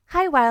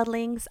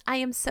Wildlings. I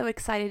am so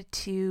excited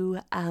to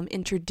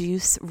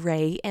introduce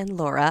Ray and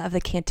Laura of the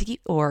Kentucky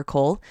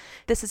Oracle.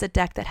 This is a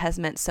deck that has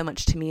meant so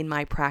much to me in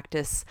my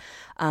practice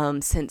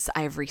since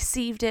I've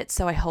received it,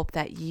 so I hope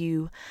that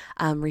you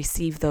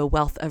receive the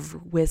wealth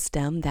of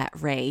wisdom that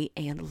Ray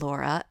and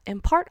Laura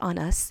impart on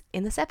us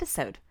in this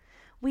episode.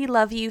 We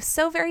love you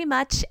so very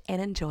much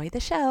and enjoy the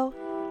show.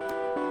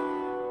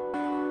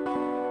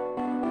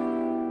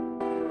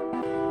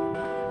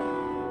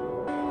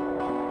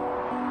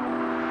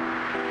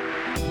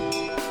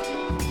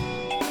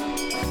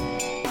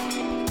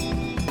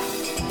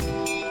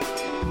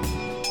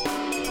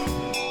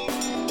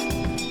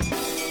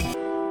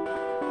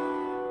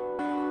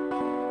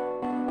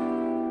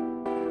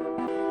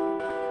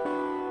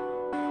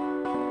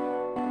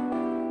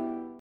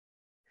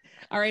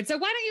 All right. So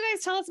why don't you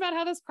guys tell us about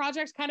how this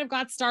project kind of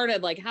got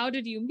started? Like, how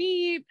did you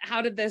meet?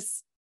 How did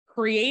this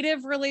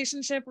creative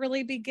relationship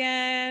really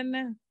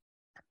begin?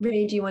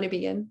 Ray, do you want to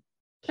begin?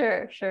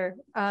 Sure.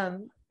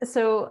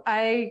 So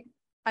I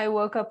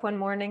woke up one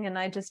morning and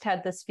I just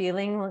had this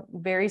feeling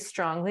very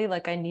strongly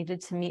like I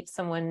needed to meet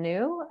someone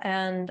new.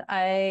 And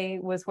I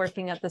was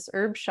working at this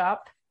herb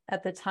shop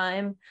at the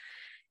time.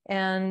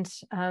 And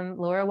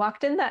Laura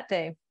walked in that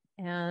day.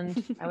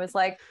 And I was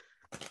like,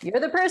 you're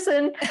the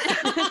person.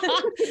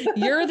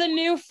 You're the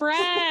new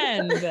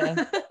friend.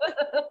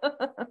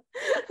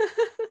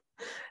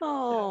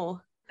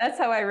 Oh, that's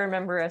how I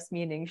remember us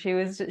meeting.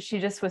 She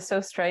just was so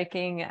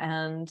striking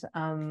and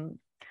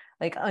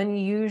like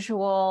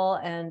unusual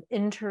and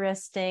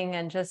interesting,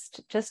 and just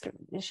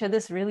she had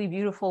this really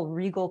beautiful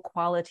regal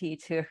quality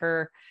to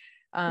her.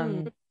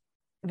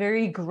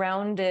 Very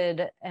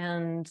grounded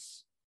and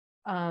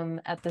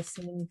at the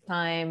same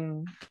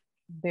time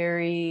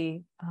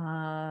very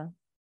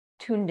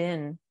tuned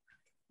in.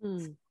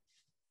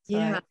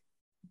 Yeah. So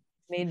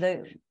made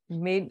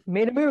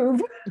a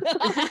move.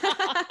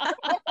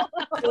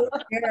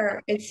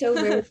 It's so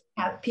rare to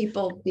have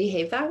people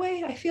behave that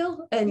way, I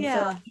feel. And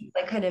yeah. So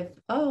like kind of,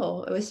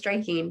 it was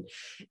striking.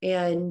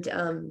 And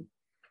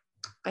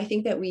I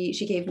think that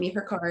she gave me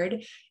her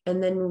card,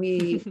 and then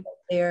we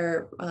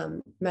there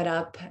met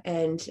up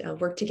and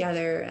worked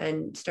together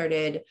and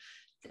started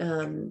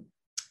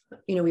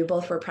we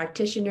both were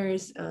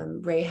practitioners.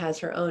 Ray has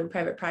her own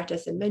private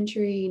practice in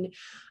mentoring,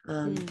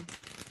 and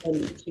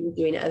she was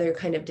doing other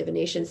kind of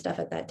divination stuff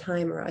at that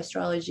time, or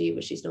astrology,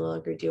 which she's no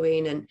longer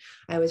doing. And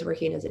I was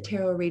working as a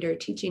tarot reader,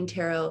 teaching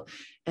tarot,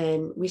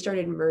 and we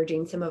started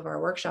merging some of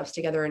our workshops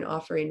together and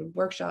offering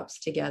workshops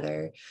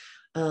together.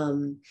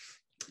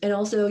 And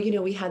also,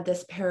 we had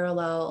this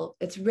parallel.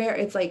 It's rare.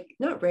 It's like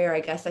not rare, I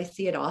guess. I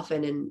see it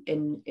often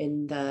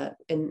in the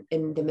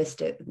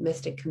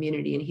mystic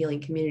community and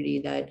healing community,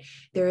 that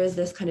there is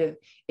this kind of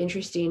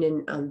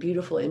interesting and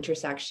beautiful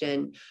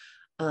intersection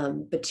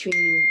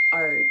between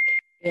art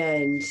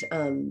and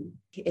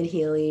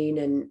healing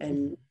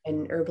and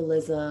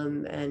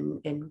herbalism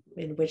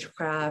and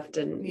witchcraft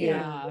and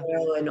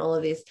and all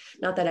of these.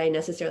 Not that I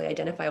necessarily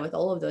identify with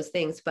all of those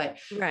things, but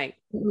Right.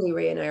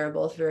 Ray and I are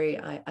both very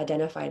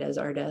identified as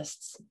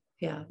artists.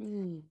 Yeah.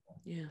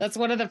 Yeah. That's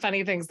one of the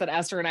funny things that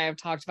Esther and I have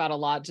talked about a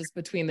lot, just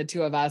between the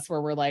two of us,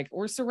 where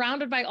we're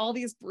surrounded by all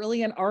these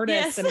brilliant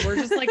artists, and we're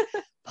just like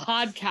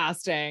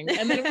podcasting.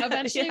 And then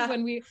eventually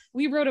when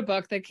we wrote a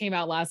book that came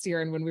out last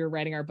year, and when we were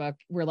writing our book,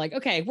 we're like,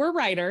 okay, we're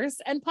writers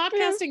and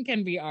podcasting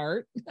can be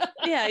art.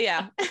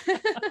 Yeah.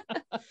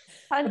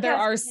 There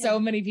are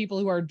so many people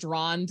who are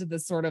drawn to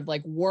this sort of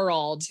like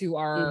world, who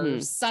are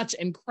such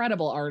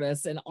incredible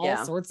artists in all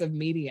sorts of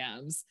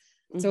mediums.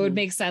 So it would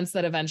make sense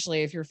that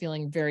eventually, if you're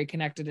feeling very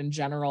connected in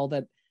general,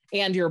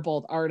 and you're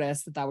both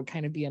artists, that would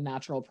kind of be a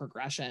natural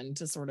progression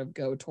to sort of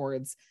go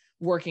towards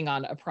working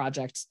on a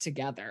project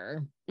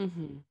together.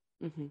 And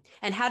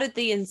how did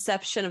the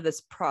inception of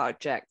this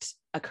project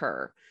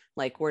occur?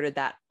 Like, where did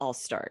that all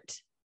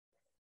start?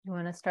 You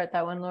want to start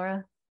that one,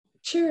 Laura?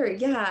 Sure.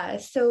 Yeah.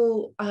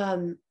 So,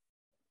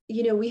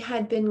 we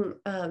had been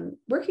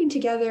working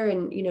together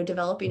and,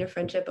 developing a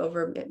friendship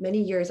over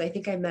many years. I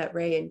think I met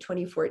Ray in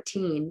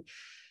 2014.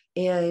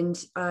 And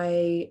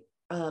I,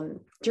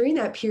 during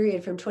that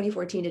period from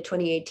 2014 to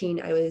 2018,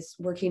 I was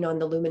working on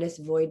the Luminous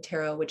Void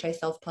Tarot, which I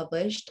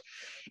self-published,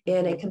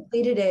 and I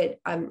completed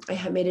it. I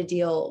had made a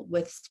deal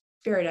with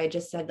Spirit. I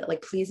just said that,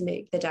 like, please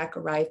make the deck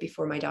arrive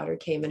before my daughter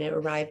came, and it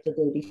arrived the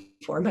day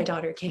before my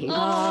daughter came.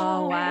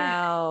 Oh,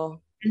 wow.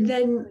 And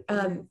then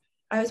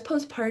I was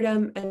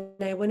postpartum,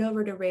 and I went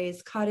over to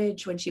Ray's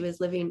cottage when she was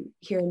living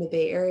here in the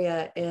Bay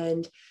Area,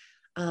 and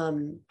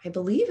I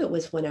believe it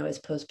was when I was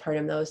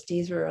postpartum. Those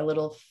days were a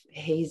little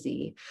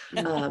hazy.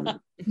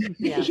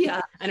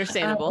 Yeah,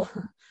 understandable.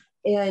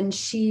 And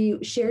she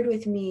shared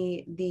with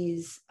me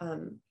these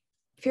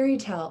fairy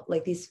tale,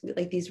 like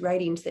these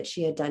writings that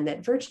she had done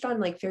that verged on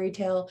like fairy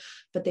tale,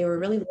 but they were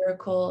really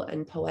lyrical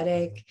and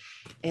poetic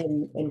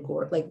and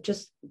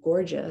just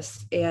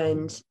gorgeous.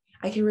 And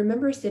I can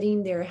remember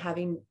sitting there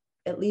having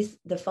at least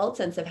the felt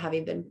sense of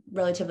having been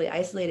relatively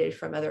isolated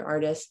from other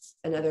artists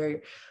and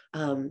other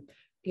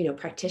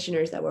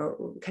practitioners that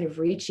were kind of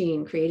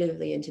reaching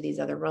creatively into these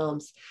other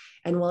realms.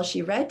 And while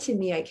she read to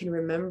me, I can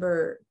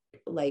remember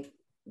like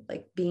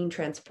being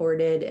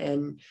transported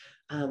and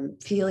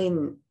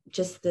feeling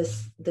just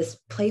this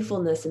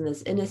playfulness and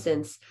this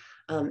innocence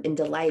and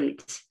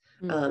delight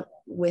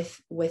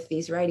with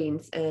these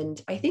writings.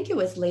 And I think it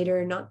was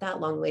later, not that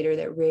long later,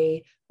 that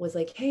Ray was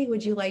like, hey,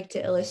 would you like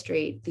to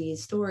illustrate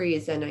these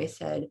stories? And I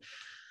said,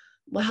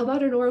 well, how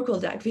about an Oracle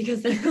deck?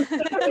 Because that's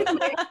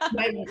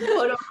my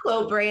quote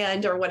unquote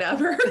brand or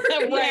whatever.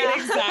 Right,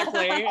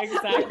 exactly.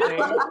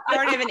 I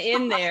already have an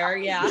in there.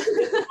 Yeah.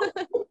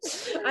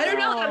 I don't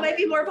know. That might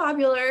be more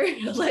popular.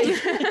 Like,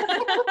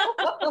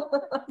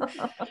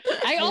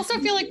 I also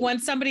feel like when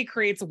somebody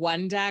creates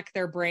one deck,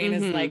 their brain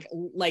is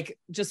like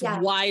just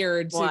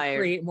wired to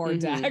create more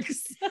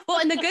decks. Well,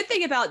 and the good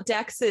thing about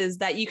decks is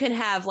that you can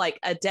have like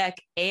a deck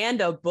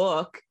and a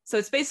book. So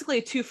it's basically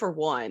a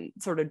 2-for-1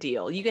 sort of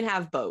deal. You can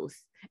have both.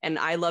 And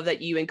I love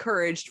that you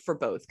encouraged for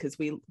both, because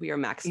we are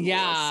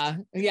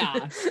maximalists.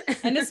 Yeah.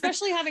 And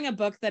especially having a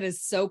book that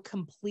is so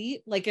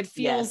complete, like it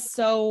feels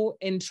so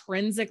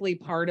intrinsically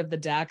part of the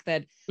deck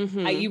that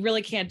you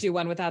really can't do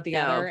one without the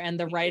other. And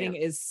the writing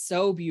is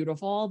so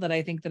beautiful that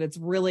I think that it's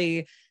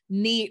really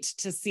neat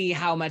to see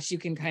how much you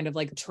can kind of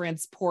like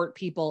transport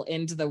people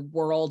into the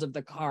world of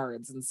the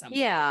cards and some.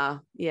 Yeah,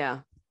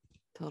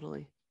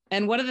 totally.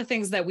 And one of the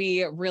things that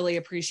we really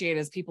appreciate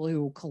as people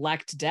who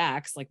collect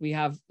decks, like we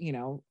have,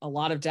 a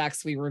lot of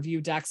decks, we review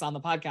decks on the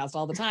podcast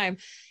all the time.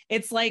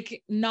 It's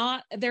like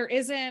there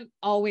isn't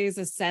always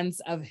a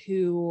sense of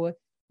who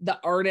the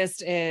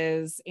artist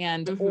is,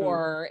 and,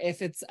 or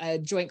if it's a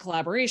joint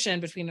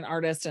collaboration between an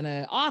artist and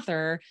an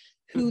author,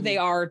 who they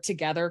are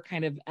together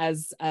kind of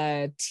as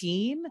a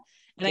team.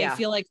 And I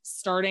feel like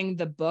starting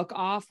the book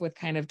off with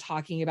kind of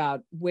talking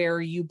about where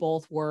you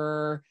both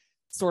were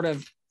sort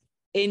of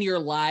in your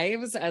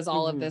lives as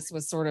all of this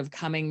was sort of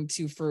coming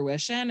to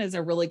fruition is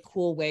a really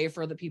cool way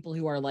for the people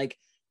who are like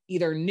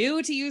either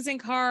new to using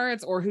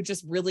cards or who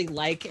just really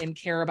like and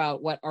care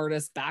about what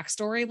artist's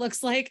backstory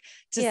looks like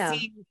to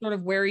see sort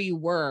of where you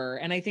were.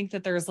 And I think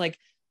that there's like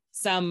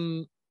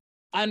some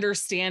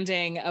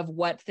understanding of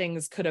what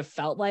things could have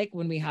felt like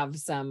when we have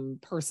some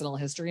personal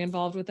history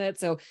involved with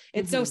it. So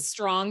it's so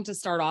strong to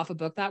start off a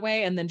book that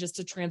way, and then just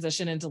to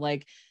transition into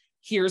like,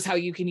 here's how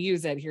you can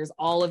use it. Here's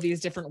all of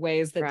these different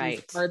ways that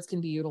these cards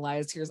can be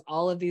utilized. Here's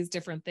all of these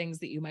different things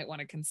that you might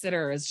want to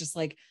consider. Is just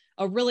like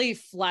a really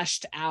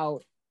fleshed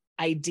out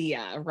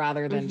idea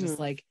rather than just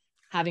like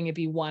having it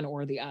be one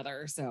or the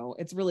other. So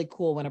it's really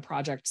cool when a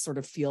project sort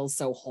of feels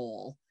so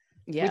whole,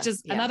 which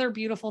is another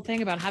beautiful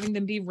thing about having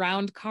them be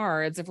round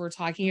cards. If we're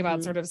talking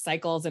about sort of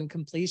cycles and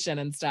completion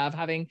and stuff,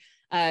 having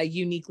a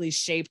uniquely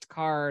shaped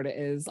card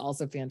is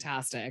also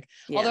fantastic.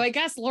 Although I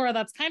guess, Laura,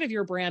 that's kind of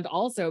your brand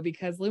also,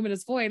 because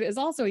Luminous Void is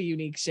also a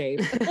unique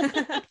shape.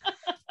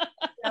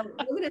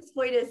 Luminous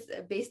Void is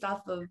based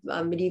off of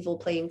medieval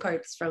playing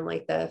cards from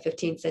like the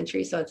 15th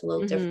century. So it's a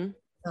little different.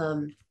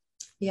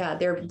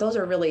 Those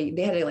are really,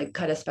 they had to like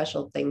cut a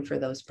special thing for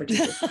those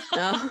particular.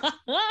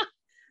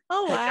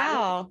 Oh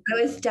wow!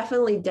 I was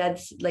definitely dead.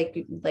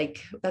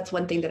 Like that's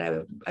one thing that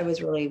I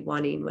was really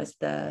wanting was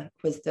the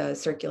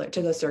circular,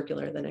 to go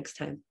circular the next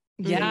time.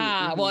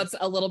 Yeah, well, it's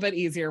a little bit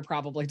easier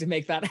probably to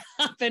make that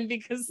happen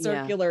because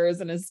circular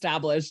is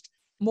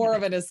more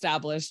of an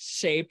established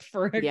shape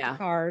for a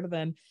card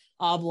than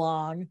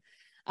oblong.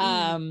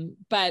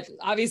 But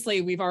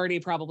obviously we've already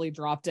probably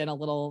dropped in a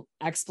little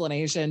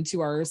explanation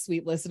to our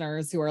sweet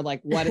listeners who are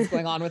like, what is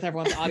going on with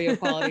everyone's audio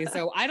quality?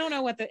 So I don't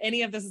know what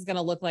any of this is going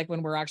to look like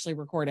when we're actually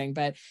recording,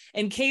 but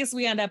in case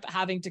we end up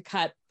having to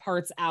cut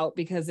parts out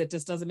because it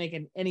just doesn't make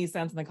any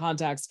sense in the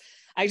context,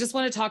 I just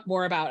want to talk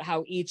more about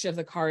how each of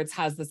the cards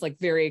has this like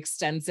very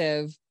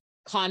extensive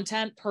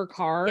content per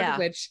card,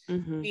 which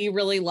we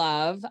really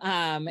love.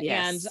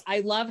 And I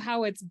love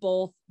how it's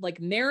both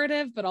like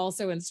narrative, but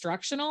also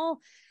instructional.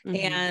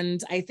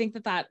 And I think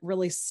that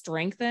really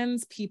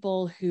strengthens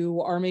people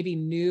who are maybe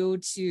new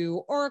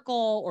to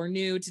Oracle or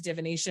new to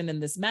divination in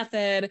this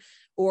method,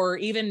 or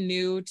even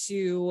new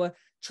to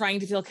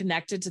trying to feel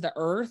connected to the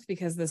earth,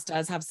 because this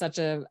does have such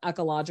a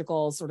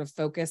ecological sort of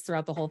focus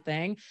throughout the whole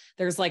thing.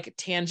 There's like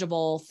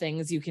tangible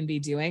things you can be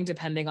doing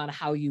depending on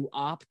how you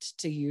opt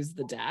to use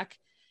the deck.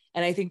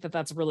 And I think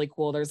that's really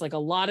cool. There's like a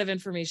lot of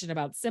information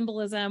about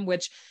symbolism,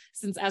 which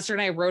since Esther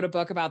and I wrote a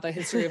book about the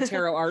history of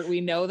tarot art, we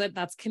know that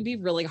can be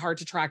really hard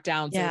to track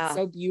down. So it's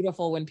so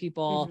beautiful when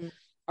people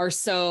are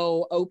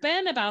so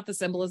open about the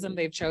symbolism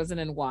they've chosen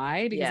and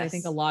why, because I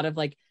think a lot of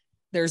like,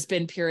 there's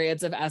been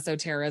periods of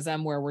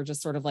esotericism where we're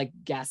just sort of like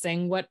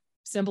guessing what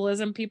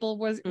symbolism people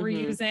were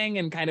using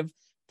and kind of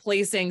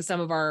placing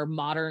some of our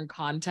modern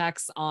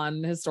contexts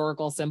on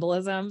historical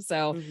symbolism.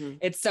 So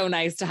it's so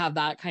nice to have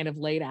that kind of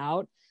laid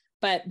out.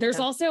 But there's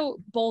also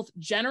both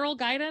general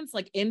guidance,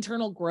 like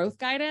internal growth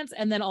guidance,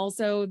 and then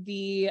also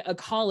the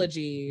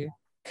ecology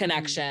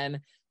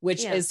connection,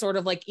 which is sort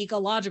of like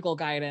ecological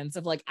guidance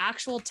of like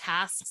actual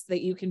tasks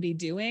that you can be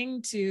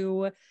doing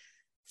to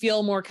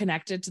feel more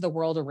connected to the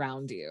world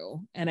around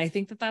you. And I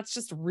think that's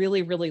just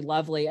really, really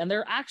lovely. And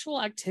they're actual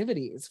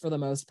activities for the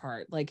most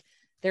part. Like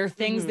there are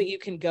things that you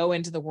can go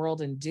into the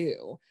world and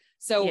do.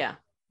 So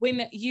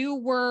when you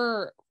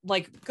were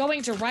like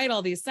going to write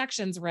all these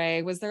sections,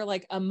 Ray, was there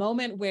like a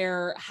moment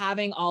where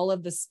having all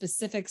of the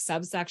specific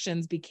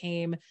subsections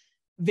became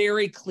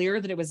very clear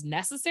that it was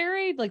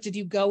necessary? Like, did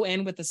you go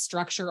in with the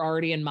structure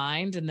already in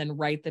mind and then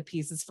write the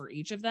pieces for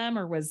each of them?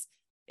 Or was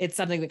it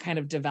something that kind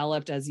of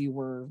developed as you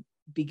were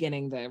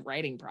beginning the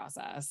writing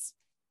process?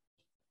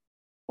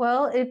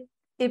 Well,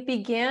 it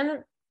began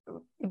at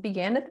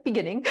the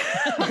beginning.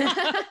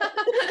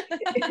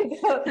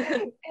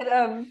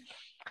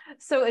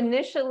 So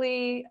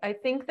initially, I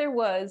think there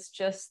was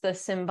just the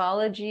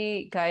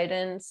symbology,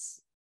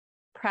 guidance,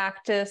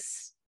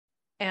 practice,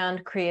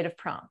 and creative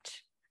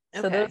prompt.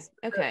 So those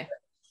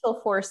still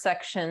 4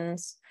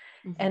 sections.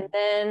 Mm-hmm. And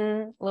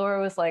then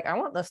Laura was like, I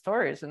want the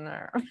stories in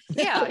there.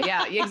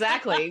 Yeah,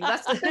 exactly.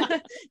 Let's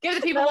give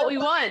the people what we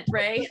want,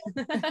 Ray.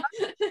 But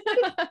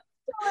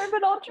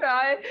I'll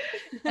try.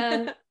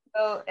 And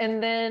so,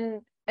 and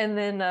then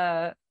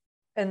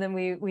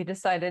we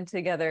decided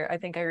together, I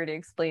think I already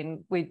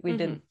explained, we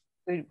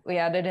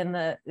added in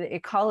the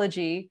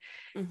ecology.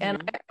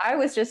 And I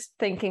was just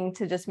thinking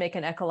to just make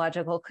an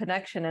ecological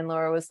connection. And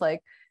Laura was like,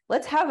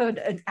 let's have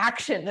an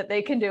action that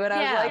they can do. And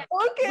I was like,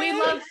 okay. We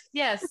love,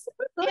 yes.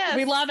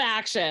 We love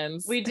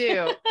actions. We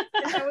do.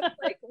 And I was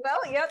like, well,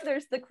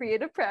 there's the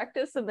creative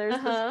practice and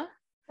there's the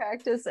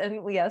practice,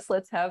 and yes,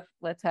 let's have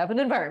an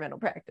environmental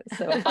practice.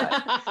 So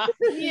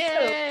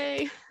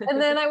yay. And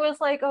then I was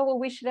like, oh well,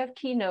 we should have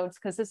keynotes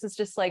because this is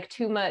just like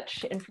too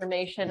much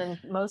information, and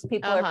most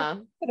people are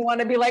going to want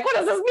to be like, what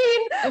does this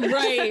mean?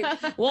 Right.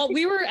 Well,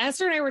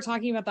 Esther and I were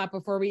talking about that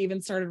before we even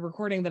started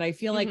recording, that I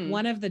feel like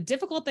one of the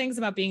difficult things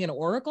about being an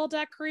Oracle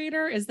deck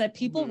creator is that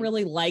people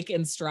really like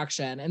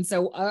instruction. And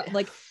so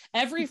like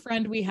every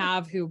friend we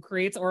have who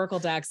creates Oracle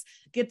decks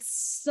gets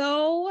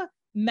so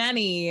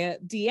many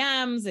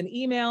DMs and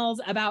emails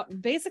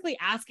about basically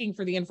asking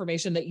for the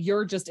information that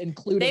you're just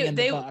including in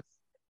the book.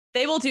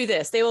 They will do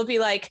this. They will be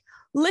like,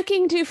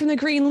 licking dew from the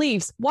green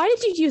leaves. Why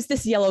did you use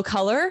this yellow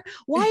color?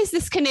 Why is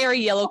this canary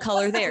yellow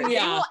color there? They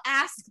will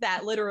ask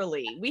that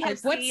literally. We have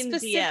what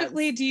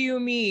specifically do you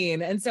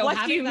mean? And so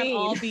having that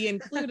all be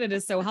included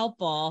is so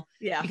helpful.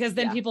 Because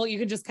then people, you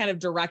can just kind of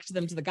direct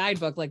them to the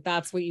guidebook. Like,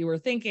 that's what you were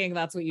thinking.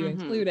 That's what you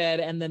included.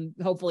 And then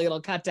hopefully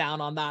it'll cut down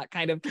on that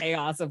kind of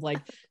chaos of like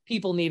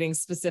people needing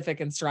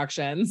specific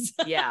instructions.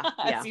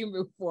 As you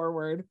move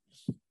forward.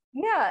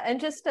 Yeah.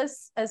 And just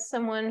as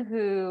someone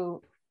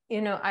who,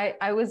 you know,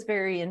 I was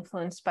very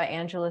influenced by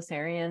Angela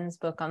Sarian's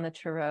book on the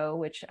Tarot,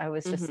 which I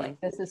was just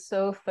like, this is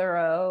so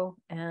thorough.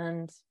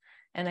 And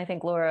I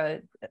think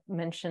Laura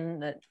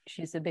mentioned that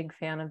she's a big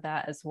fan of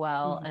that as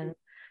well. And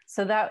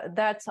so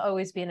that's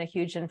always been a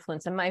huge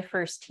influence. And my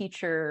first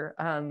teacher,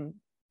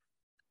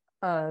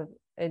 a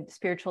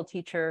spiritual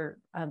teacher,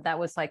 that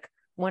was like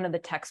one of the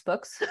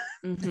textbooks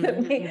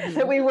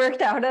that we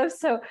worked out of.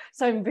 So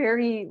I'm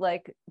very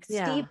like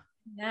steep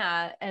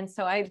that, and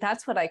so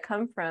that's what I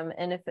come from,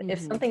 and if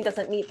something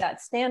doesn't meet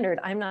that standard,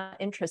 I'm not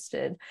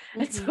interested.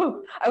 And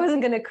so I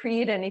wasn't going to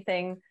create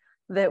anything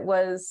that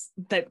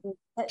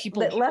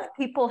left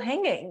people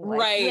hanging,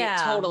 like,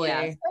 totally,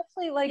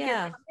 especially like you're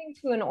coming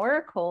to an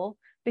oracle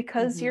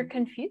because you're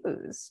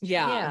confused.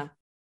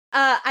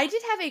 I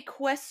did have a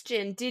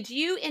question. Did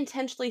you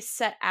intentionally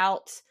set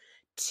out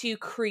to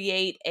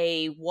create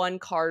a one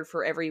card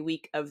for every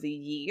week of the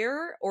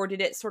year, or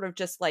did it sort of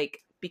just like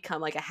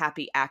become like a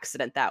happy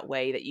accident that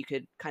way that you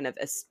could kind of,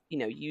 you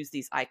know, use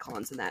these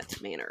icons in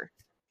that manner?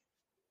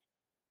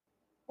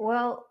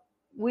 Well,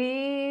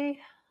 we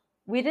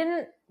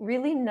didn't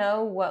really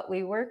know what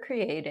we were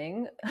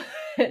creating.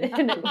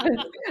 And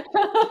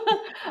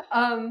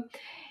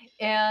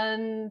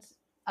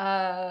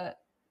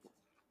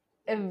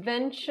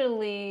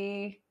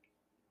eventually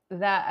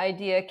that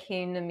idea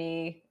came to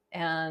me,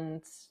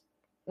 and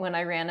when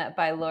I ran it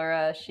by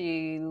Laura,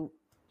 she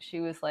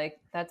was like,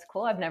 that's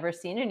cool. I've never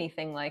seen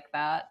anything like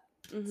that.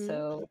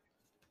 So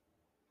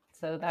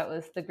that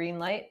was the green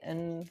light,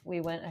 and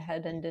we went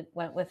ahead and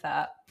went with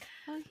that.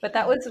 But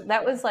that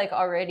was like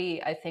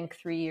already, I think,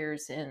 3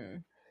 years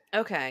in.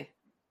 Okay.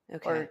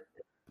 Or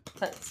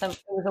it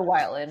was a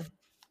while in.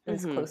 It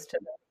was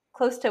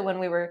close to when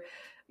we were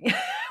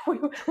we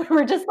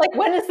were just like,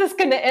 when is this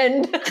going to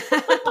end?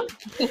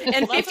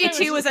 And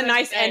 52 was a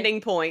nice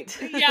ending point.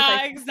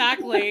 Yeah,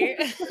 exactly.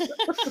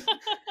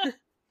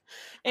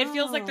 It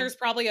feels like there's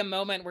probably a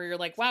moment where you're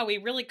like, wow, we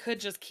really could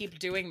just keep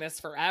doing this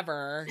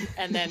forever.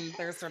 And then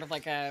there's sort of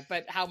like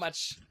but how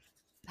much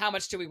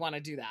do we want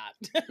to do that?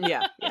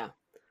 Yeah.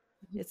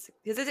 It's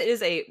because it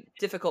is a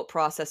difficult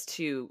process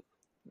to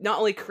not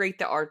only create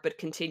the art, but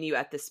continue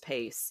at this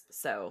pace.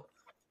 So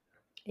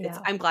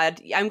I'm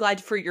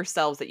glad for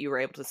yourselves that you were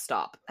able to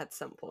stop at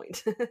some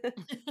point.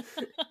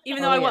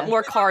 Even though I want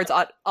more cards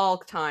at all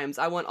times,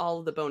 I want all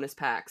of the bonus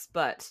packs,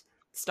 but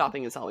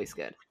stopping is always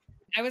good.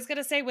 I was going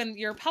to say, when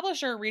your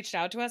publisher reached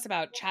out to us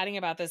about chatting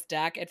about this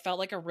deck, it felt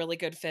like a really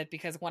good fit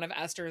because one of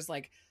Esther's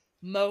like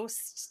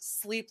most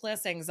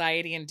sleepless,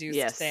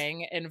 anxiety-induced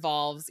thing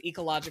involves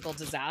ecological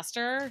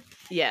disaster.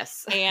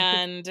 Yes.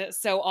 And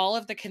so all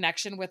of the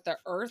connection with the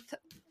earth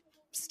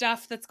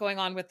stuff that's going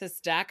on with this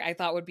deck, I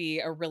thought would be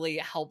a really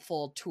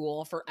helpful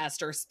tool for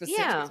Esther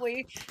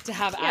specifically to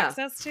have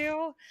access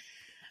to.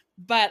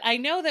 But I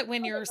know that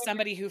when you're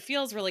somebody who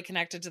feels really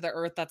connected to the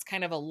earth, that's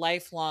kind of a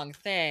lifelong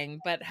thing,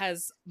 but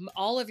has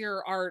all of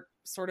your art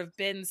sort of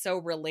been so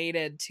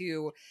related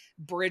to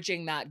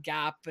bridging that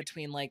gap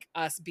between like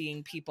us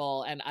being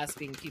people and us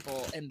being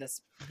people in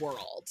this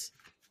world?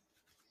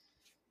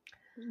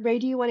 Ray,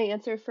 do you want to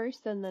answer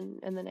first and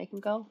then I can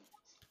go?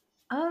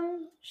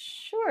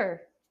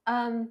 Sure.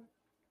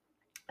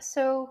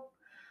 So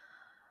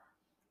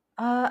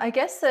I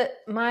guess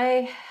that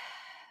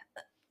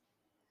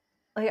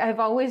I've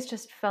always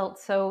just felt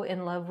so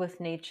in love with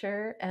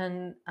nature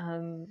and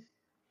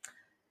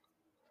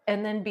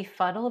then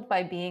befuddled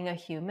by being a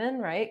human,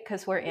 right?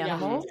 Because we're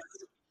animals,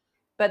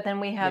 but then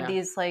we have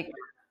these like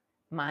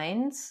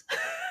minds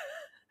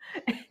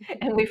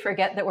and we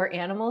forget that we're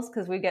animals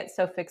because we get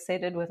so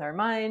fixated with our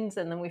minds,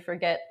 and then we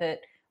forget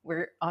that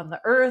we're on the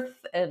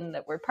earth and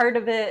that we're part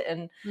of it.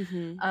 And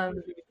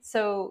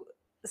so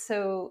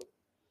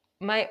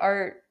my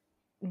art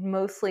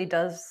mostly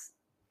does,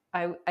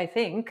 I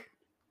think,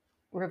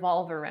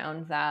 revolve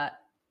around that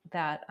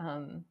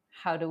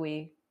how do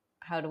we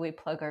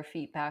plug our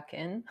feet back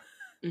in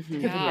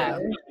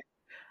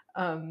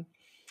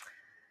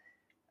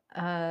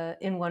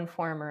in one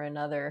form or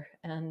another,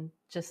 and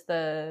just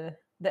the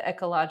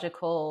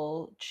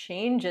ecological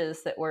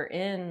changes that we're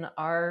in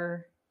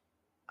are,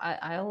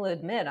 I'll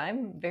admit,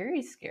 I'm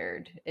very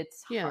scared.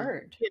 It's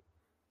hard.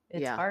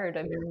 It's hard.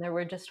 I mean, there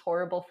were just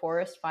horrible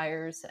forest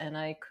fires and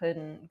I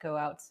couldn't go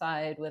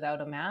outside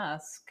without a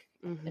mask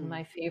in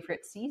my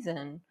favorite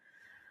season.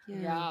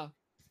 You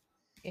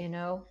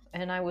know,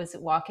 and I was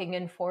walking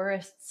in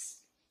forests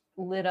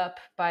lit up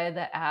by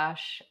the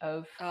ash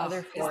of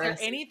other forests. Is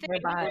there anything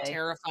more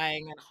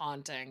terrifying and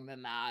haunting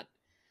than that?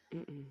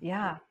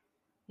 Yeah.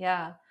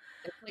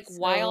 It's like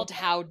wild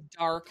how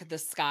dark the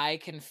sky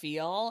can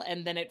feel,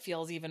 and then it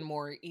feels even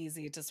more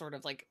easy to sort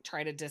of like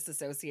try to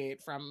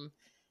disassociate from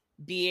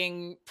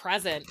being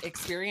present,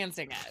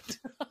 experiencing it.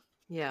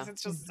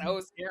 It's just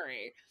so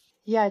scary.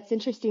 Yeah, it's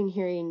interesting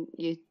hearing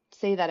you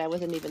say that. I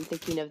wasn't even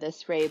thinking of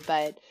this, Ray,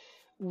 but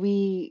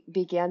we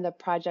began the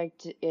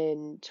project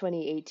in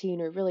 2018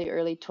 or really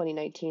early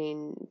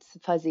 2019. It's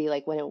fuzzy,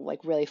 like when it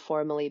like really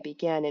formally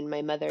began in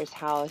my mother's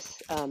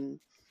house.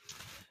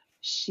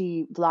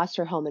 She lost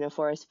her home in a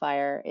forest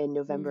fire in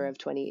November of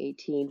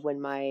 2018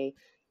 when my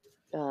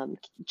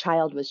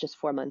child was just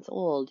 4 months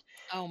old.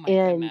 Oh my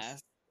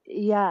goodness.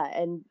 Yeah,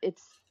 and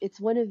it's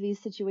one of these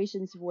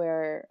situations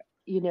where,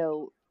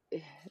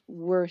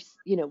 we're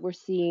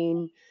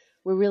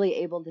really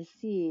able to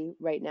see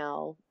right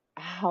now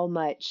how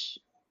much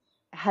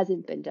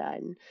hasn't been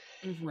done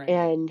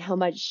and how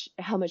much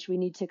we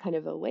need to kind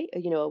of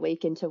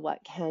awaken to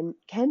what can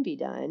be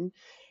done.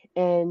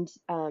 And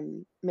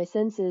my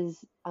sense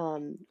is,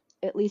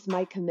 at least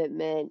my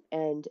commitment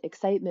and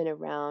excitement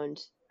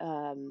around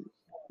the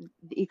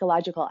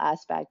ecological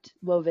aspect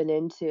woven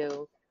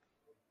into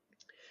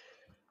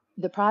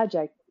the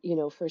project,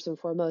 first and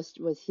foremost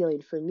was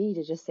healing for me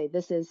to just say,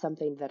 this is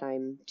something that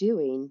I'm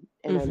doing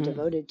and I'm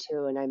devoted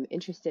to and I'm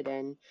interested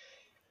in.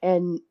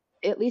 And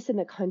at least in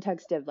the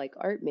context of like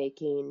art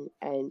making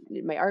and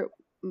my art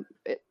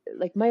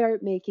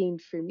making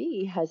for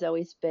me has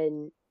always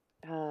been,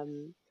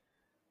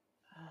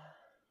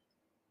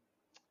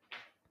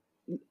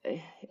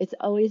 it's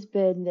always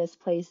been this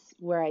place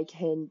where I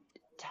can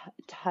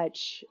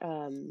touch,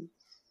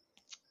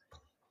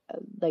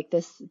 like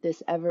this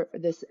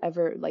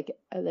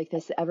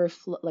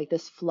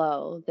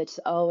flow that's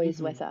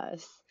always with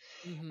us.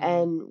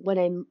 And when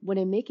I'm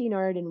making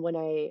art and when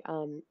I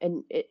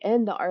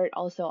and the art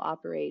also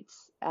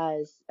operates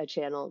as a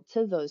channel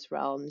to those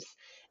realms,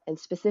 and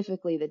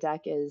specifically the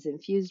deck is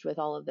infused with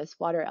all of this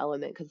water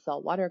element because it's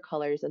all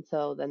watercolors, and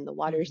so then the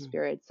water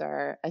spirits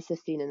are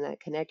assisting in that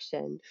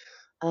connection.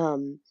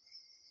 And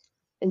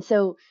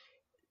so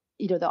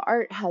the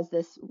art has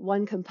this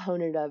one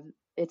component of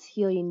it's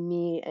healing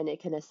me and it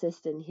can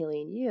assist in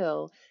healing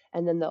you.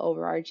 And then the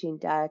overarching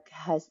deck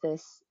has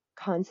this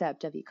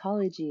concept of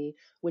ecology,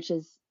 which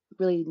is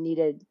really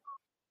needed,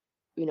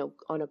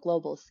 on a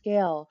global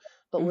scale.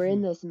 But we're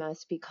in this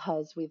mess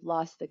because we've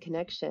lost the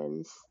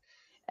connections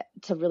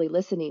to really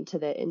listening to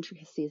the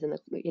intricacies and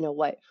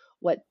what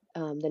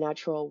the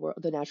natural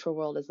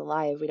world is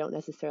alive. We don't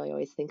necessarily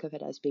always think of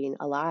it as being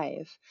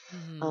alive.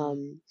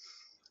 And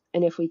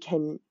if we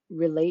can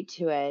relate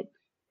to it,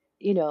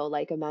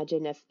 like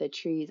imagine if the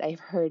trees, I've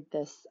heard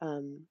this,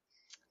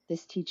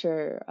 this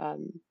teacher,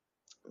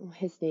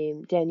 his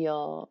name,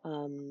 Daniel,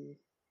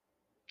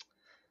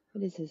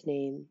 what is his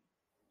name?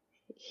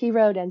 He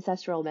wrote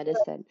Ancestral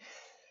Medicine.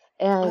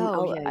 And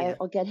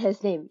I'll get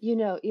his name. You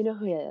know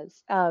who he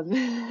is.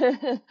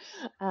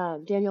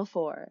 Daniel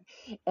Four.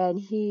 And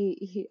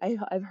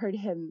I've heard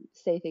him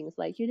say things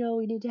like,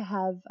 we need to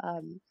have,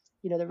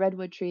 the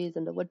redwood trees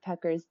and the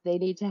woodpeckers, they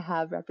need to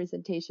have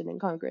representation in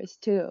Congress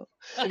too.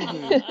 And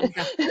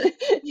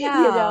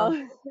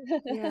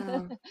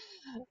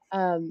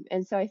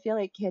so I feel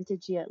like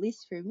Kantaji, at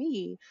least for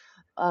me,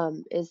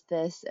 is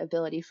this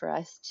ability for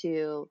us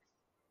to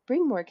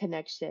bring more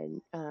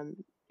connection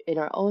in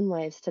our own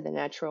lives to the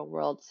natural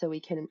world, so we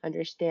can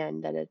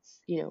understand that it's,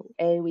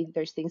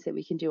 there's things that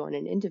we can do on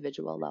an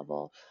individual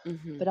level,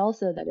 Mm-hmm. but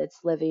also that it's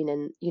living,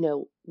 and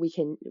we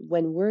can,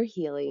 when we're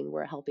healing,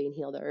 we're helping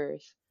heal the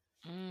earth.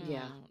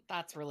 Yeah.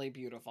 That's really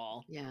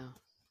beautiful. Yeah.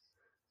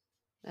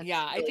 That's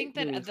I think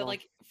that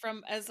like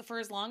for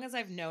as long as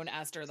I've known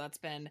Esther, that's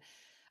been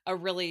a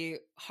really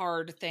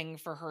hard thing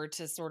for her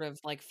to sort of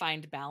like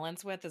find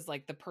balance with, is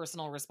like the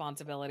personal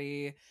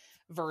responsibility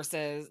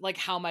versus like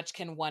how much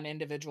can one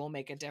individual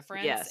make a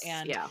difference. Yes,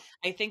 And yeah.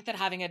 I think that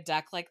having a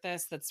deck like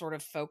this that's sort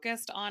of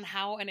focused on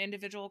how an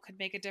individual could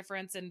make a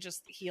difference in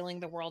just healing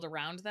the world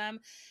around them,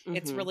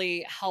 it's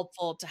really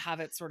helpful to have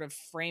it sort of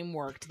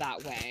frameworked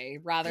that way,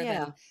 rather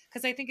than,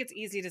 because I think it's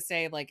easy to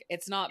say like,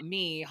 it's not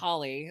me,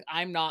 Holly,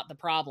 I'm not the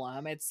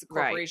problem, it's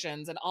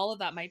corporations, and all of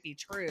that might be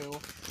true,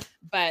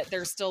 but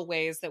there's still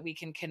ways that we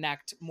can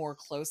connect more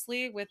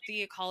closely with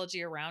the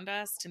ecology around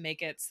us to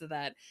make it so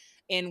that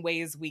in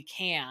ways we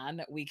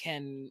can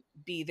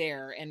be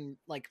there in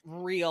like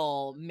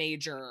real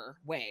major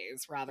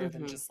ways, rather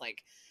than just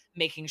like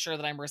making sure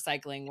that I'm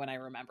recycling when I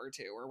remember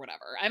to, or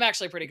whatever. I'm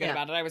actually pretty good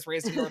about it. I was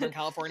raised in Northern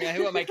California.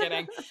 Who am I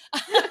kidding?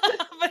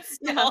 But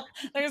still,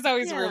 there's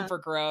always room for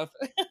growth.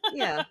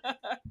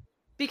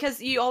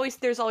 Because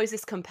there's always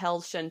this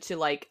compulsion to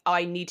like, oh,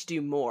 I need to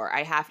do more.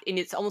 And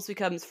it's almost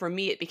becomes, for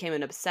me, it became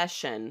an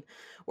obsession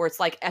where it's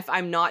like, if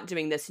I'm not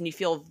doing this, and you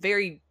feel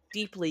very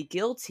deeply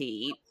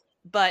guilty.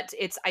 But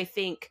I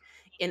think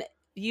in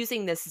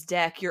using this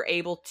deck, you're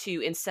able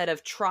to, instead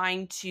of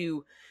trying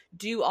to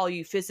do all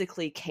you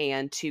physically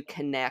can to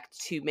connect,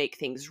 to make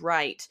things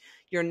right,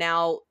 you're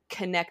now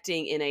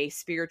connecting in a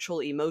spiritual,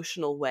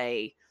 emotional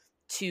way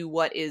to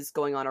what is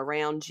going on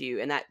around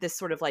you. And that this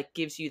sort of like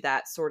gives you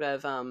that sort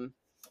of,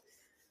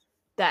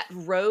 that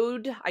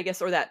road, I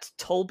guess, or that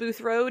toll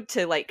booth road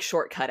to like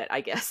shortcut it,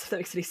 I guess, if that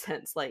makes any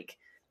sense. Like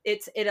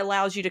it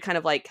allows you to kind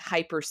of like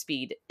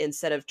hyperspeed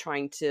instead of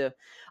trying to,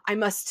 I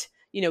must,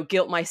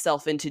 guilt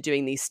myself into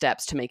doing these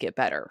steps to make it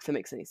better, if that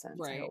makes any sense.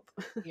 Right. I hope.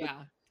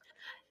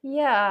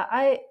 Yeah.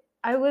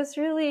 I was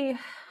really,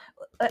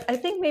 I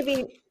think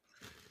maybe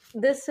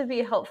this would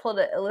be helpful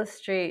to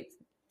illustrate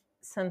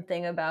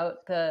something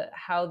about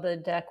how the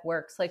deck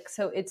works. Like,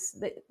 so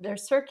they're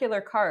circular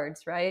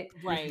cards, right?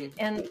 Right.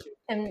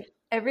 And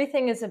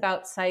everything is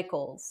about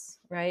cycles,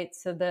 right?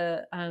 So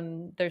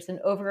there's an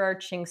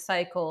overarching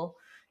cycle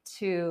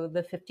to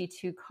the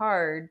 52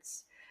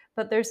 cards,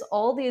 but there's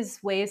all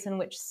these ways in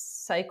which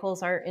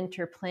cycles are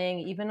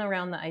interplaying, even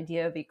around the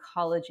idea of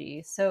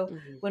ecology. So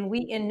when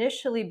we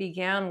initially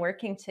began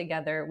working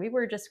together, we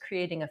were just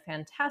creating a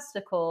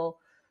fantastical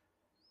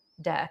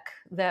deck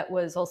that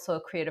was also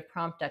a creative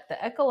prompt deck.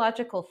 The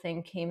ecological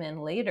thing came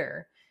in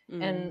later.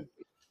 And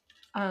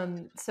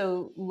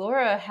so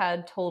Laura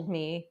had told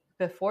me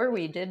before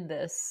we began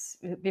this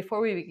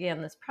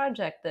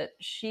project, that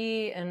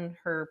she and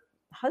her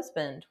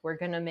husband were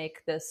going to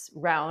make this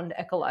round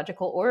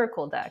ecological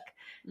oracle deck.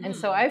 And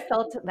so I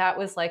felt that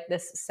was like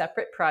this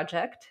separate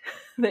project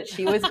that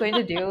she was going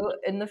to do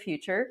in the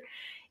future.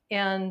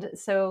 And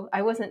so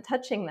I wasn't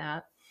touching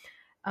that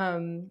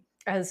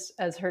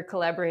as her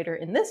collaborator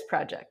in this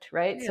project,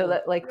 right? Yeah. So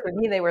that, like, for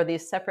me, they were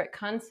these separate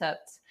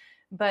concepts.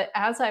 But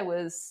as I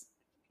was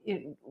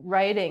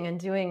writing and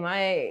doing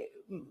my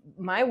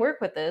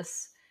work with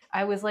this,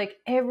 I was like,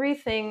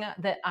 everything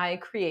that I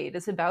create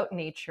is about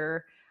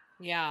nature.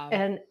 Yeah.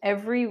 And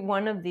every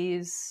one of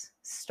these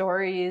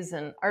stories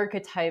and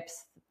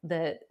archetypes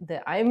that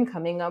I'm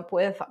coming up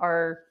with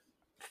are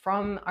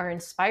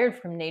inspired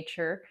from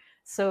nature.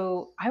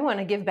 So I want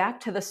to give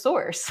back to the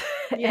source.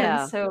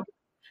 Yeah. And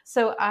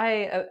so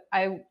I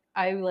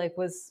like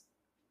was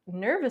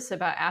nervous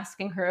about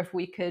asking her if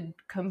we could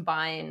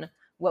combine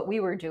what we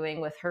were doing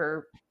with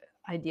her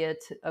idea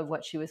of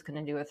what she was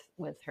going to do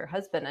with her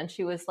husband. And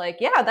she was like,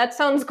 yeah, that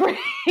sounds great.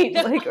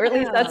 Like, or at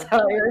least that's how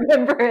I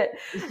remember it.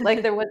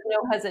 Like, there was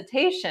no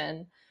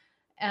hesitation.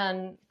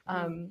 And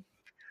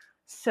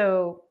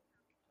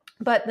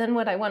but then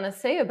what I want to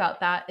say about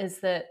that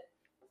is that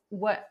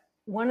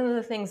one of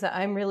the things that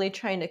I'm really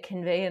trying to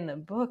convey in the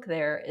book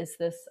there is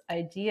this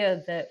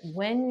idea that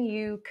when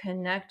you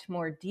connect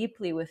more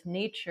deeply with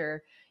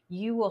nature,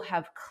 you will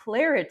have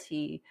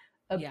clarity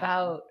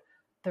about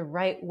the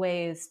right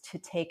ways to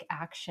take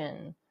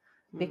action,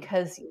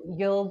 because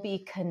you'll be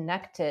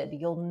connected.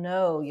 You'll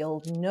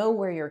know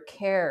where your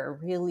care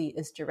really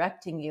is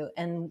directing you,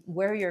 and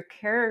where your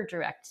care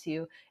directs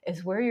you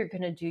is where you're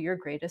going to do your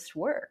greatest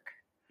work.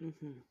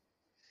 Mm-hmm.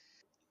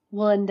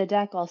 Well, and the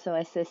deck also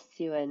assists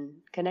you in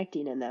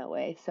connecting in that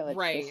way. So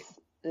it's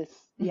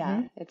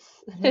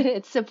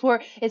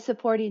it's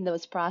supporting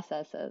those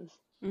processes.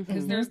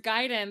 Because there's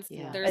guidance.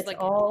 Yeah. There's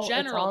it's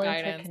general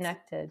guidance.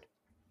 Connected.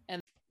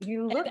 And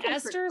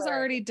Esther's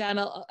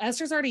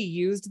already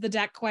used the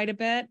deck quite a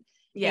bit.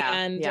 Yeah.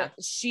 And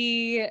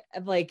she,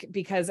 like,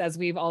 because as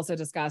we've also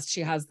discussed,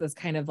 she has this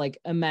kind of like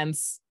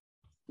immense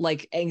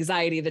like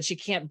anxiety that she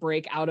can't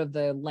break out of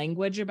the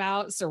language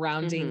about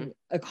surrounding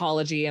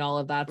ecology and all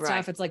of that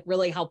stuff. It's like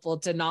really helpful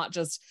to not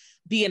just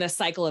be in a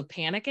cycle of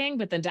panicking,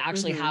 but then to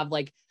actually have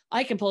like,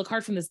 I can pull a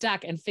card from this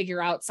deck and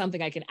figure out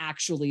something I can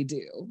actually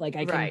do. Like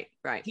I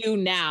can do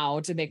now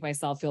to make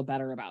myself feel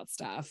better about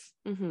stuff.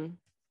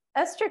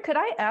 Esther, could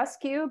I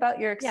ask you about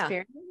your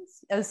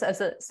experience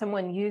as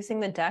someone using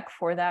the deck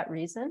for that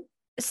reason?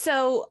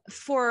 So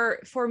for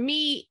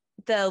me,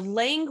 the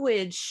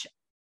language,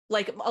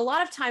 like a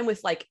lot of time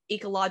with like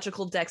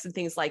ecological decks and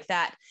things like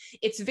that,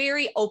 it's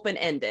very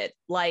open-ended.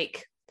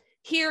 Like,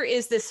 here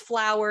is this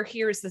flower,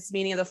 here's this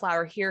meaning of the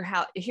flower,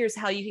 here's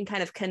how you can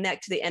kind of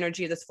connect to the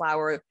energy of this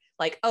flower.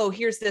 Like, oh,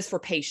 here's this for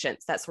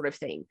patience, that sort of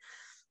thing.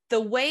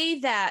 The way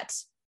that,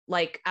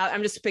 like,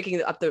 I'm just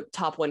picking up the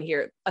top one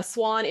here, a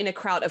swan in a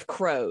crowd of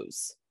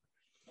crows.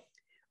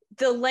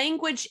 The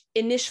language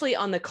initially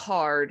on the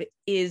card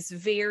is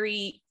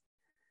very,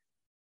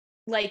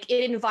 like,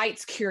 it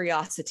invites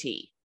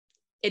curiosity.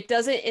 It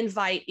doesn't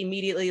invite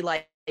immediately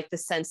like the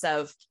sense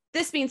of,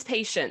 this means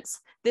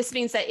patience. This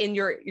means that in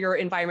your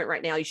environment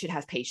right now, you should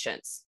have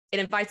patience. It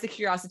invites the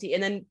curiosity.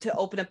 And then to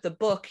open up the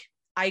book,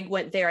 I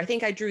went there. I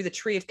think I drew the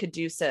tree of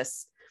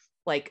Caduceus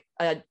like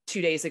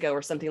 2 days ago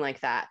or something like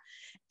that.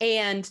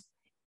 And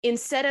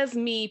instead of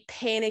me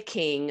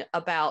panicking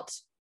about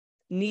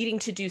needing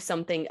to do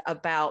something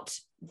about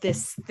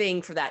this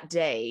thing for that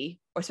day,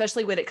 or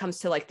especially when it comes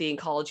to like the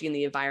ecology and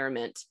the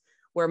environment,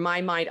 where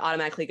my mind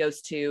automatically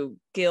goes to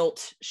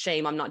guilt,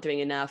 shame, I'm not doing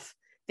enough,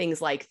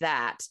 things like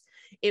that,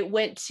 it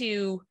went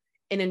to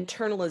an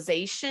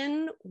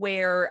internalization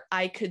where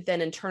I could then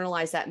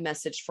internalize that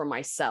message for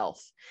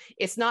myself.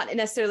 It's not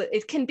necessarily,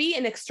 it can be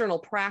an external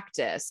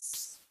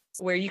practice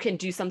where you can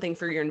do something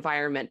for your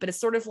environment, but it's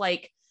sort of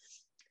like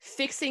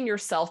fixing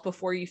yourself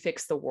before you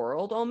fix the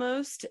world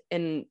almost.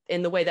 And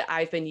in the way that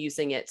I've been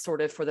using it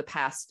sort of for the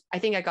past, I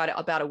think I got it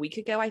about a week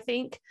ago, I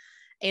think.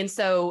 And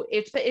so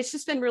it's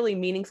just been really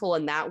meaningful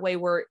in that way,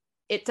 where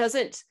it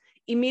doesn't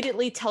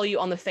immediately tell you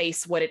on the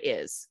face what it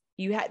is.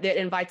 That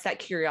invites that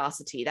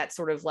curiosity, that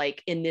sort of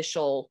like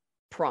initial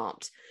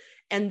prompt.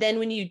 And then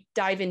when you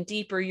dive in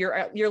deeper,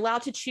 you're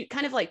allowed to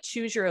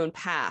choose your own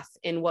path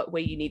in what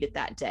way you need it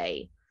that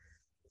day.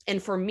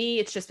 And for me,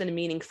 it's just been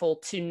meaningful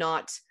to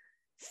not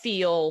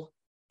feel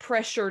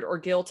pressured or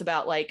guilt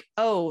about like,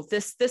 oh,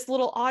 this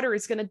little otter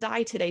is going to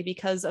die today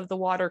because of the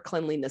water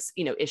cleanliness,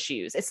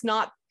 issues. It's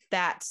not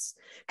that,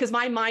 because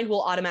my mind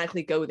will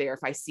automatically go there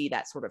if I see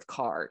that sort of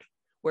card,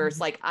 where it's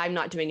like, I'm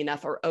not doing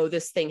enough, or, oh,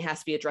 this thing has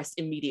to be addressed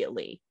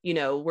immediately,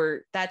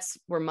 that's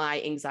where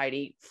my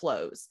anxiety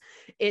flows.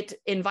 It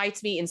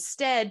invites me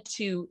instead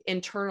to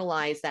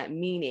internalize that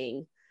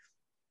meaning.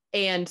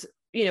 And,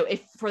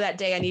 if for that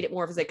day I need it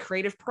more of as a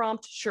creative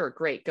prompt, sure,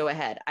 great, go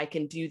ahead, I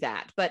can do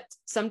that. But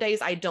some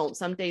days I don't.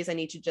 Some days I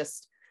need to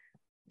just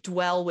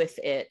dwell with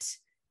it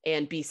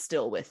and be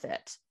still with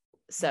it.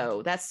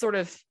 So that's sort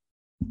of,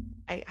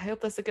 I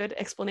hope that's a good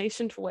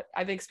explanation for what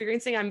I've been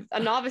experiencing. I'm a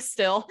novice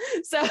still.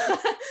 So,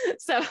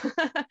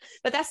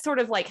 but that's sort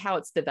of like how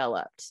it's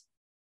developed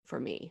for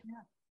me.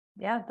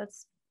 Yeah.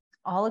 That's,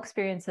 all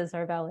experiences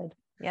are valid.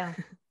 Yeah.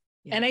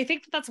 Yeah. And I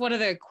think that's one of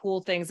the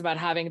cool things about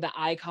having the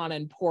icon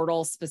and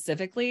portal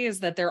specifically, is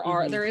that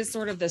there is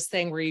sort of this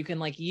thing where you can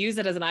like use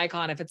it as an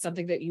icon. If it's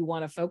something that you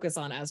want to focus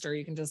on, Esther,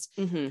 you can just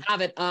have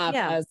it up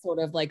as sort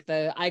of like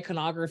the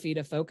iconography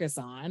to focus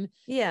on.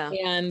 Yeah.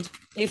 And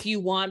if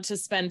you want to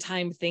spend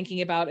time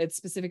thinking about its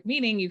specific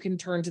meaning, you can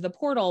turn to the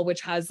portal,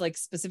 which has like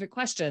specific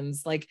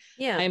questions. Like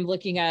I'm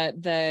looking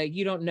at the,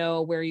 you don't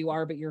know where you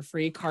are, but you're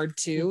free, card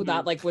 2.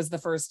 That like was the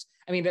first,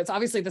 I mean, it's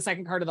obviously the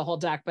second card of the whole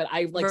deck, but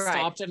I like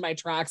stopped in my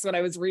tracks when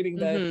I was reading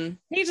the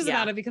pages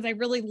about it, because I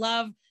really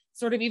love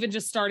sort of even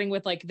just starting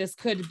with like, this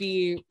could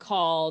be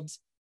called,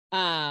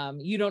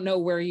 you don't know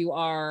where you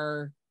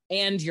are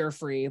and you're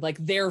free, like,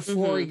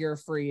 therefore you're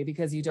free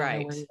because you don't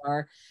know where you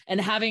are. And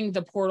having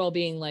the portal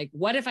being like,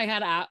 what if I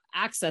had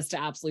access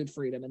to absolute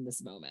freedom in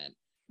this moment?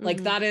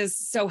 Like that is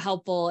so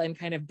helpful in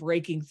kind of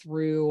breaking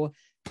through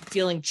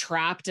feeling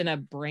trapped in a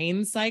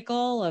brain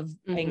cycle of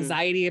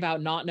anxiety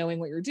about not knowing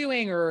what you're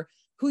doing or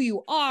who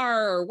you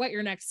are or what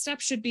your next step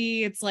should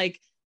be. It's like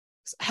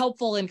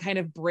helpful in kind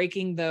of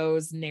breaking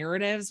those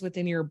narratives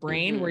within your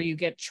brain where you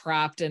get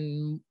trapped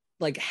in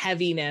like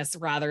heaviness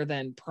rather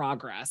than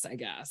progress, I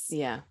guess.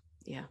 Yeah.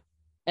 Yeah.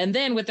 And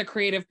then with the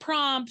creative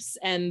prompts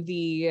and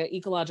the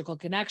ecological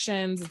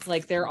connections, it's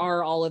like there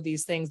are all of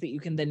these things that you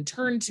can then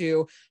turn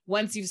to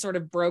once you've sort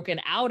of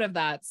broken out of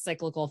that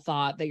cyclical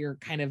thought that you're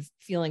kind of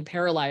feeling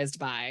paralyzed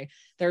by.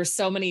 There's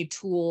so many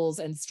tools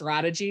and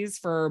strategies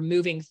for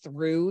moving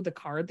through the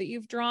card that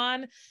you've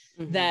drawn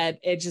that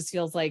it just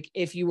feels like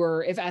if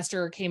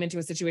Esther came into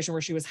a situation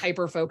where she was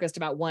hyper focused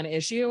about one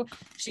issue,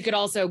 she could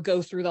also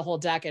go through the whole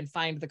deck and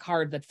find the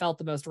card that felt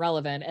the most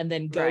relevant and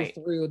then go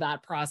through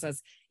that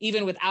process,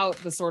 even without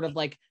the sort of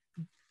like,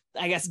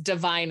 I guess,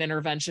 divine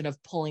intervention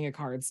of pulling a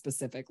card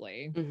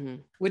specifically,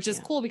 which is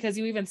cool because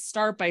you even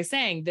start by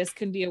saying this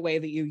can be a way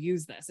that you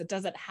use this. It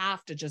doesn't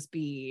have to just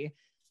be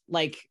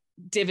like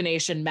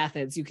divination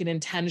methods. You can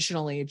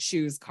intentionally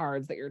choose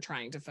cards that you're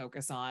trying to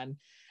focus on.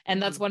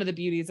 And that's one of the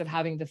beauties of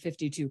having the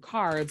 52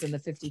 cards and the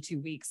 52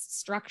 weeks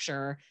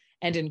structure,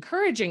 and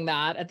encouraging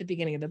that at the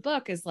beginning of the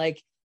book is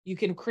like, you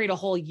can create a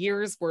whole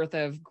year's worth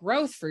of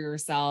growth for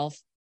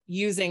yourself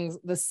using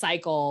the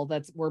cycle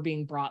that's we're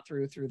being brought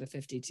through the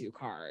 52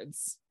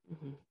 cards,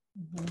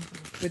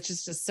 which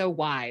is just so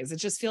wise. It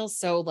just feels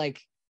so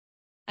like,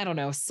 I don't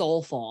know,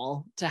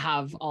 soulful to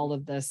have all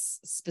of this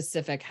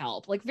specific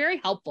help, like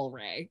very helpful,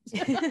 Rae.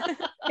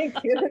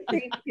 Thank you.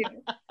 Thank you.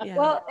 Yeah.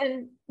 Well,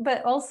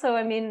 but also,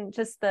 I mean,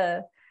 just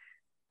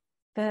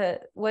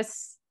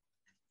what's,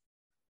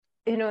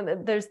 you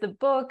know, there's the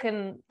book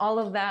and all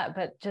of that,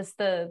 but just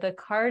the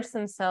cards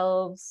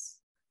themselves,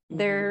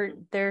 they're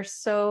like,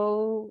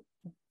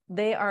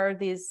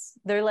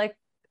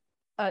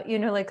 you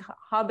know, like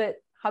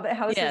Hobbit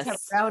houses have a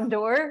round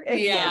door.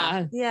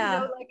 Yeah. You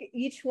know, like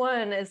each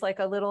one is like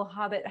a little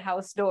Hobbit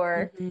house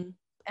door.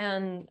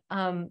 And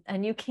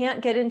you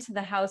can't get into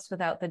the house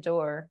without the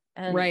door.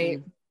 And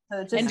right.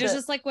 So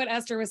just like what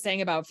Esther was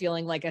saying about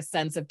feeling like a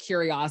sense of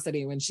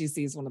curiosity when she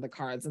sees one of the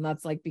cards. And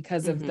that's like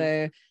because of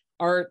the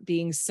art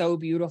being so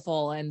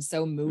beautiful and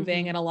so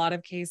moving in a lot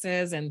of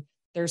cases. And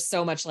there's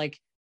so much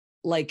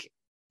like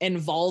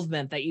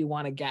involvement that you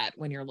want to get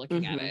when you're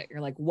looking at it.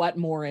 You're like, what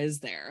more is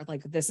there?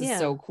 Like, this is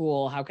so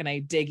cool. How can I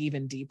dig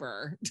even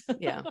deeper?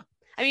 Yeah.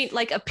 I mean,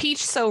 like a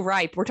peach so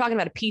ripe. We're talking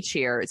about a peach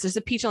here. It's just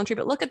a peach on the tree,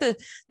 but look at the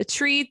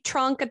tree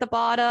trunk at the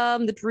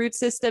bottom, the root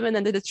system, and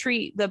then the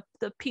tree, the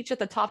peach at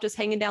the top just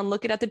hanging down,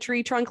 looking at the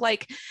tree trunk.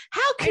 Like,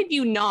 how could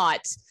you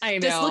not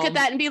just look at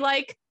that and be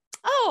like,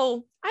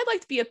 oh, I'd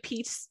like to be a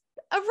peach.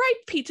 A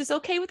ripe peach is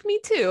okay with me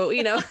too,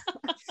 you know.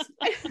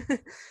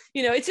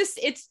 You know, it's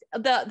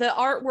the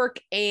artwork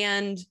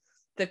and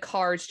the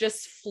cards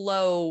just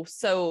flow.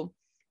 So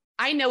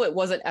I know it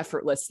wasn't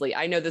effortlessly.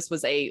 I know this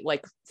was a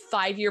like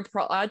 5-year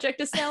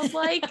project, it sounds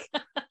like.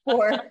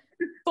 Four.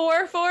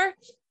 But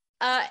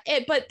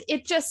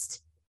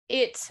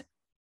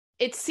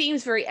it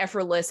seems very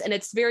effortless, and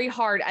it's very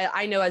hard.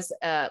 I know as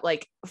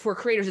like for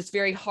creators, it's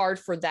very hard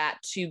for that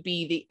to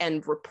be the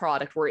end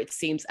product where it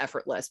seems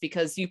effortless,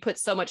 because you put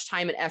so much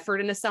time and effort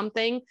into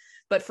something,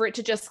 but for it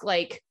to just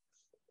like,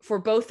 for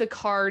both the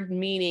card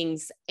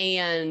meanings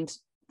and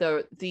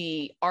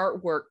the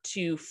artwork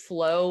to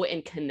flow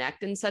and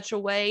connect in such a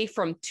way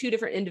from two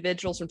different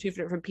individuals, from two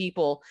different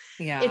people,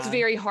 it's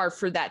very hard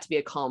for that to be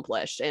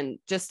accomplished. And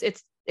just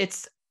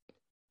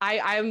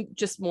I'm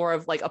just more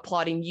of like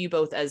applauding you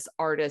both as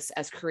artists,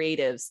 as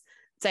creatives,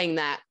 saying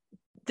that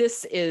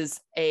this is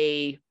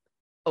a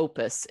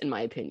opus, in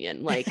my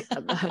opinion, like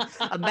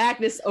a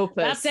Magnus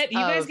opus. That's it. You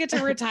guys get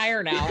to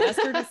retire now.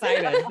 Esther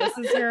decided this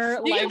is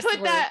your you life's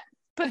can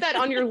put that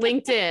on your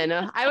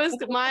LinkedIn.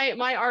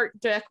 My art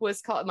deck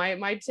was called my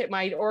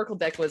Oracle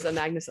deck was a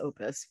Magnus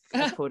opus,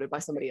 as quoted by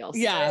somebody else.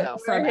 Yeah, so.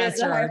 From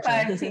Esther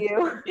Archer. To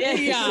you.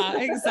 Yeah,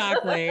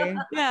 exactly.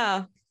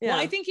 Yeah. Well,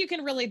 I think you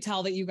can really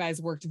tell that you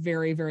guys worked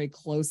very, very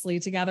closely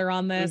together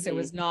on this. It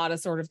was not a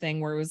sort of thing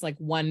where it was like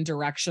one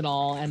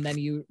directional, and then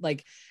you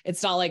like,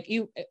 it's not like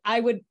I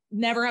would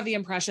never have the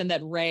impression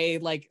that Rae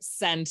like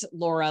sent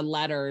Laura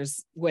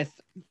letters with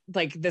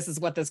like, this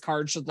is what this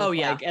card should look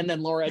like. And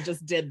then Laura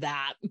just did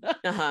that.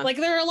 Like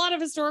there are a lot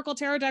of historical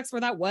tarot decks where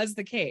that was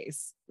the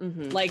case.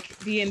 Like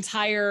the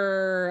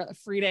entire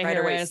Frida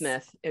Harris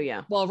Smith. Oh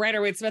yeah. Well,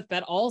 Rider-Waite Smith,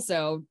 but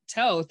also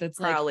Toth. It's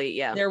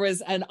Crowley, like there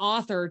was an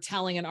author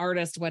telling an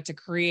artist what to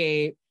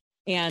create,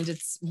 and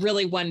it's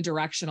really one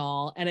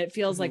directional. And it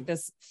feels like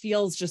this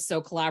feels just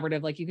so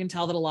collaborative. Like you can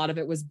tell that a lot of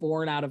it was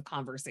born out of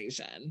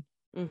conversation.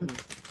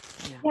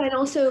 Yeah, and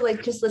also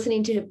like just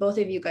listening to both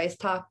of you guys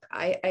talk,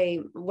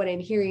 I what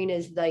I'm hearing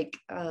is like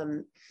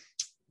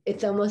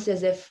it's almost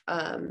as if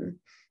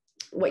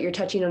what you're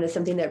touching on is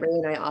something that Rae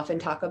and I often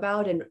talk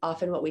about, and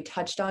often what we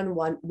touched on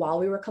while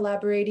we were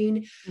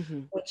collaborating,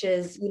 which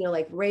is, you know,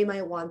 like Rae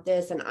might want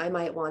this and I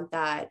might want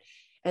that.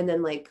 And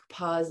then like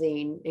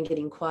pausing and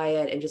getting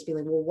quiet and just being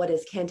like, well, what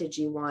does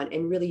Kantiji want?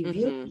 And really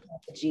viewing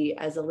Kantiji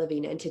as a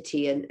living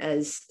entity and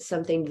as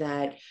something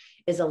that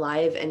is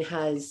alive and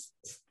has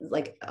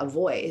like a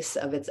voice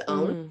of its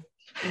own.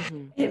 Because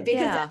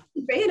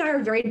Rae and I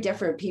are very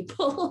different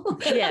people.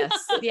 Yes.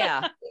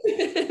 Yeah.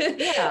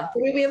 Yeah.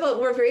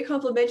 We're very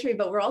complementary,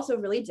 but we're also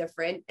really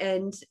different.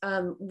 And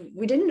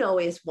we didn't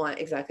always want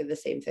exactly the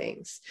same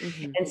things.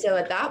 And so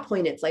at that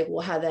point, it's like,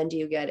 well, how then do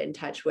you get in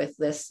touch with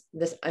this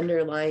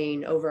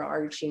underlying,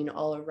 overarching,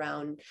 all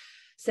around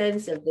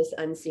sense of this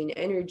unseen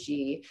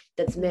energy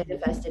that's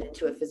manifested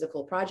into a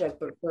physical project?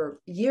 But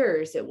for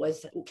years, it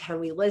was, can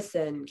we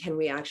listen? Can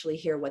we actually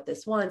hear what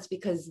this wants?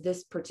 Because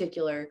this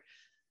particular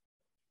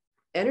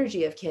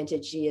energy of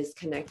Kantiji is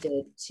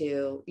connected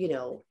to, you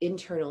know,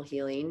 internal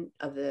healing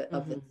of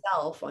the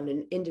self on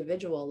an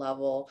individual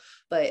level.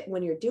 But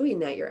when you're doing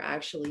that, you're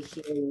actually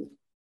healing,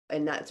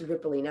 and that's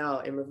rippling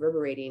out and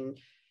reverberating,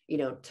 you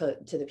know, to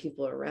the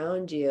people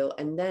around you.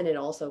 And then it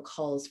also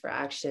calls for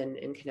action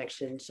in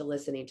connection to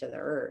listening to the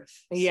earth.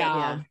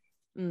 Yeah.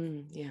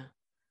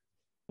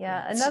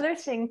 Yeah. Another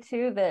thing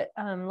too that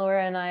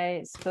Laura and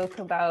I spoke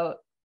about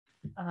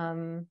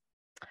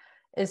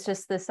is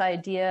just this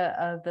idea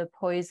of the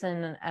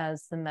poison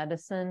as the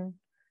medicine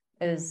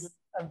is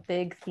a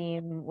big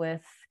theme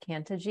with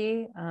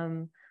Kantaji.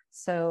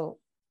 So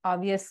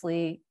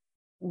obviously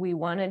we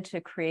wanted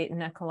to create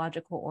an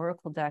ecological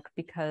oracle deck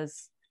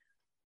because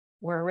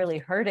we're really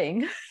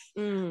hurting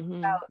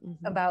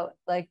about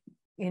like,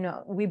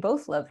 we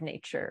both love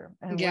nature,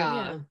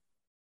 and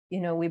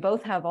we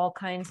both have all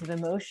kinds of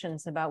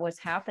emotions about what's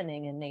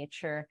happening in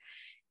nature.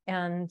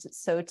 And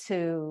so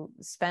to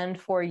spend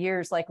 4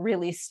 years like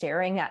really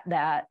staring at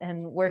that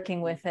and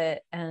working with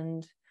it,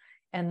 and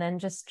then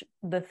just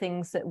the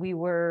things that we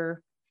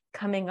were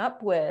coming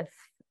up with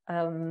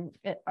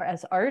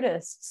as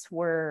artists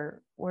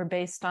were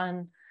based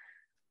on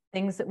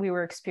things that we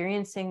were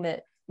experiencing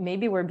that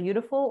maybe were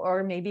beautiful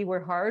or maybe were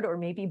hard or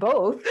maybe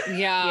both.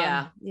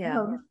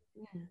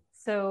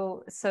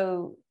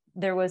 So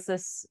there was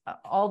this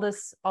all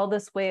this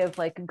way of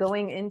like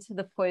going into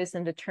the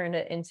poison to turn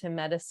it into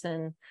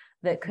medicine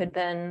that could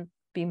then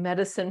be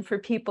medicine for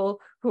people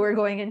who are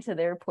going into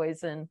their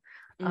poison,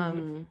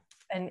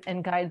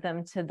 and guide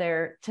them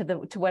to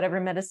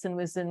whatever medicine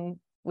was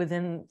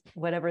within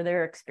whatever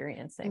they're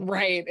experiencing.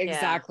 Right,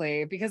 exactly.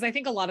 Yeah. Because I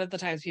think a lot of the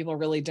times people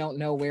really don't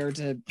know where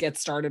to get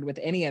started with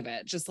any of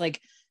it. Just like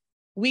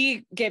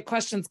we get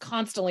questions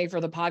constantly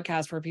for the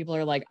podcast where people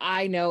are like,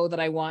 I know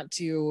that I want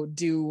to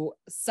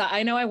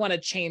I want to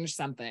change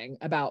something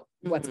about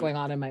what's going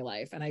on in my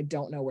life, and I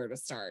don't know where to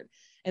start.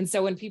 And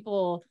so when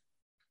people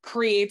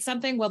create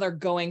something while they're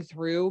going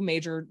through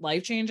major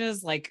life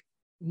changes, like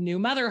new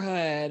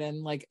motherhood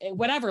and like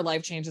whatever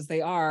life changes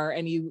they are,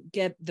 and you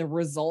get the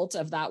result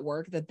of that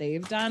work that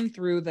they've done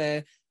through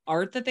the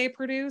art that they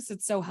produce,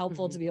 it's so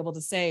helpful to be able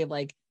to say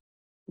like,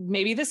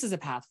 maybe this is a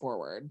path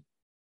forward.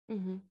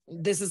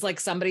 This is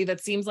like somebody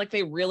that seems like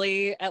they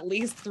really, at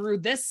least through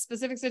this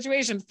specific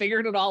situation,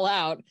 figured it all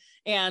out,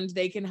 and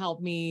they can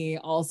help me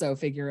also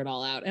figure it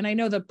all out. And I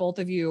know that both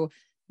of you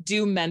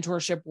do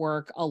mentorship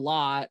work a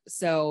lot,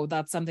 so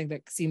that's something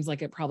that seems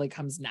like it probably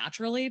comes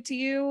naturally to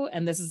you.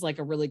 And this is like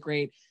a really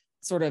great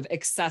sort of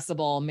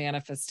accessible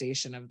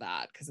manifestation of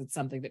that, because it's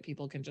something that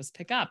people can just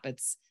pick up.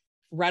 It's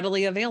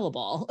readily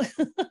available.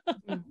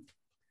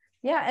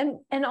 Yeah.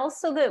 And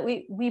also that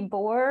we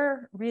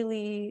bore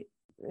really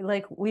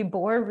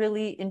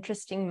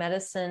interesting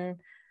medicine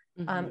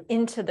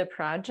into the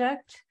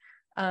project.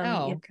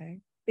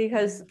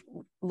 Because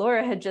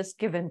Laura had just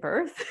given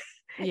birth.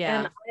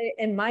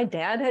 And my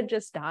dad had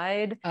just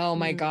died. Oh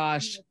my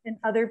gosh. And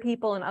other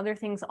people and other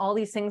things, all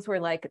these things were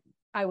like,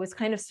 I was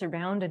kind of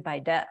surrounded by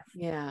death.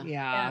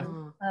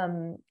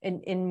 And,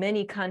 in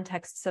many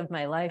contexts of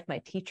my life, my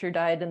teacher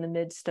died in the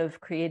midst of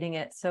creating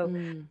it. So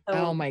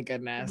oh my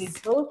goodness. We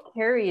both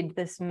carried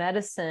this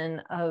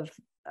medicine of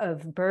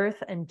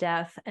birth and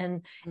death,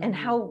 and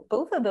how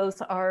both of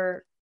those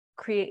are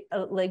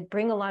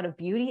bring a lot of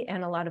beauty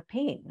and a lot of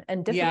pain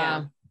and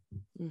different.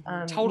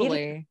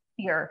 Totally.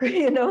 Here,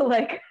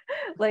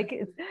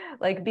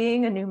 like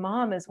being a new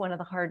mom is one of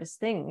the hardest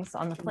things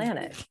on the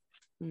planet.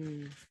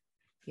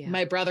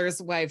 My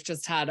brother's wife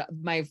just had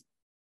my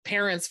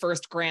parents'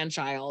 first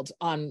grandchild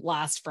on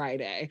last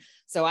Friday.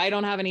 So I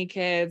don't have any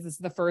kids. This is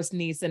the first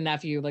niece and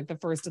nephew, like the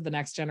first of the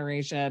next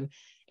generation.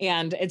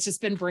 And it's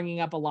just been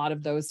bringing up a lot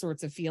of those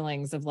sorts of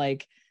feelings of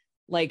like,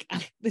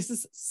 this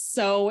is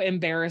so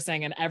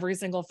embarrassing. And every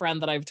single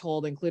friend that I've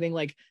told, including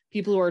like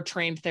people who are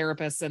trained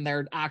therapists in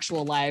their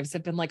actual lives,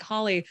 have been like,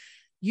 Holly,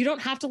 you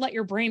don't have to let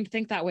your brain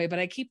think that way. But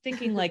I keep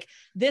thinking like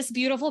this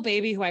beautiful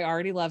baby who I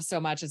already love so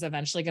much is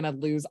eventually going to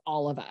lose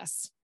all of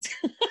us.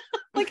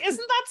 Like,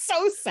 isn't that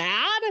so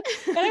sad?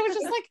 And I was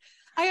just like,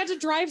 I had to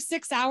drive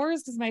 6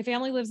 hours because my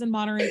family lives in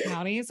Monterey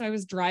County. So I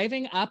was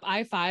driving up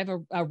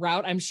I-5, a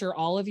route I'm sure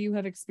all of you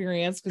have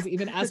experienced because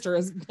even Esther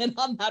has been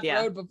on that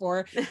road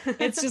before.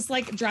 It's just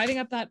like driving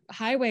up that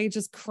highway,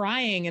 just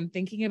crying and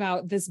thinking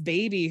about this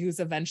baby who's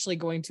eventually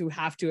going to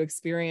have to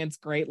experience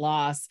great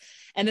loss.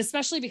 And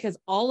especially because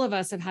all of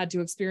us have had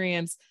to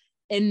experience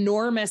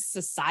enormous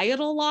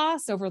societal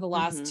loss over the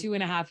last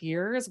 2.5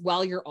 years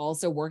while you're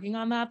also working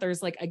on that.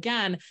 There's like,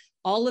 again,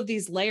 all of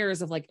these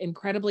layers of like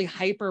incredibly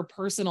hyper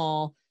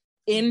personal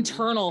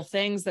internal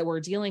things that we're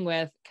dealing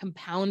with,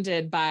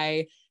 compounded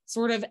by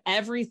sort of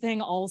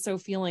everything also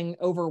feeling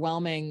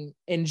overwhelming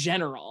in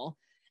general.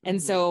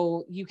 And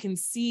so you can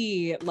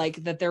see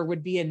like that there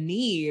would be a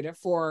need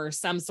for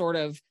some sort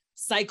of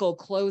cycle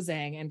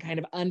closing and kind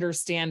of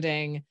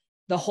understanding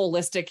the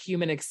holistic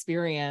human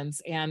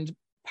experience. And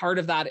part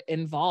of that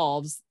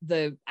involves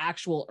the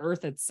actual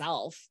earth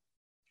itself.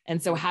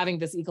 And so having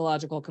this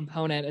ecological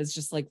component is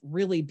just like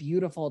really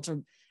beautiful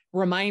to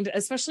remind,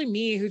 especially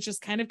me, who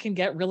just kind of can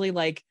get really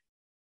like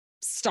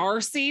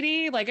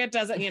starseedy. Like it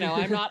doesn't,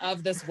 I'm not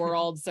of this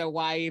world. So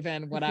why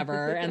even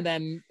whatever. And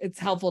then it's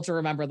helpful to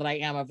remember that I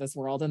am of this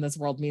world, and this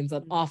world means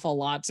an awful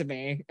lot to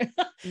me.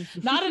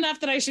 Not enough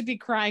that I should be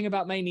crying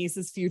about my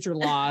niece's future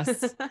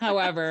loss.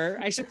 However,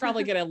 I should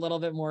probably get a little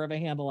bit more of a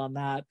handle on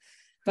that.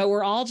 But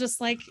we're all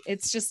just like,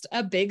 it's just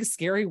a big,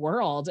 scary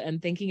world.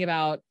 And thinking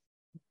about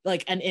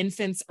like an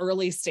infant's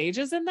early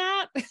stages in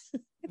that,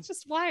 It's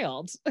just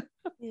wild.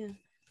 Yeah.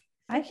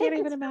 I can't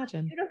even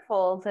imagine.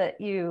 Beautiful that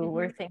you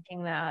were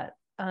thinking that.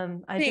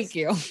 Thank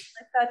you.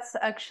 That's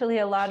actually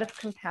a lot of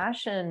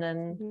compassion,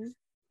 and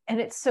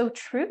it's so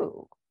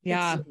true.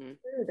 Yeah. It's so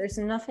true. There's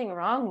nothing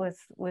wrong with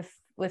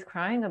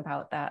crying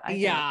about that. I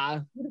think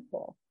it's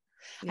beautiful.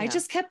 I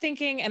just kept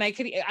thinking, and I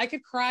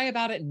could cry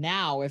about it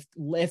now if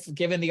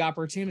given the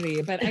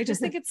opportunity, but I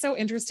just think it's so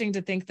interesting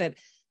to think that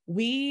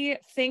we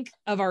think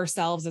of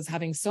ourselves as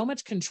having so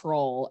much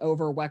control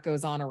over what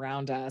goes on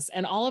around us.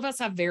 And all of us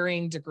have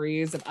varying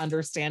degrees of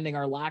understanding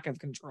our lack of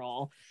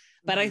control.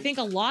 But I think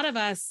a lot of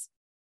us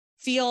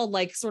feel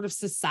like sort of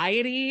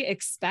society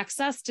expects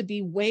us to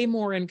be way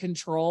more in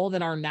control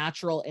than our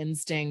natural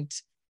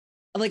instinct.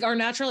 Like our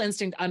natural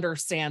instinct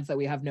understands that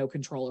we have no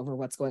control over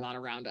what's going on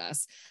around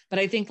us. But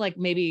I think like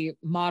maybe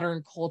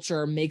modern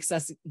culture makes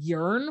us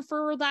yearn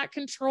for that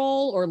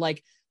control, or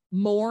like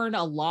mourn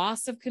a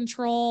loss of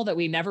control that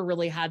we never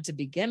really had to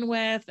begin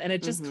with. And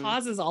it just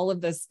causes all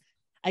of this,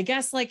 I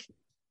guess, like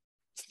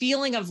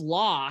feeling of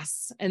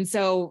loss. And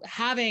so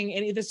having,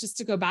 and this just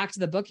to go back to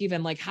the book,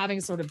 even like having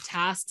sort of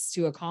tasks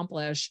to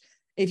accomplish,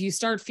 if you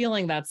start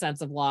feeling that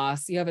sense of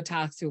loss, you have a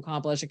task to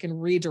accomplish, it can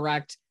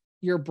redirect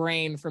your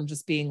brain from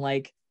just being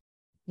like,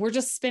 we're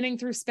just spinning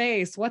through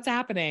space, what's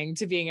happening,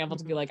 to being able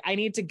to be like, I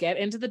need to get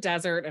into the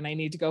desert and I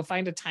need to go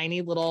find a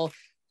tiny little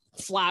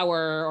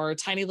flower or a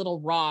tiny little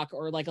rock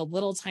or like a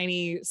little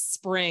tiny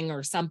spring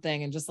or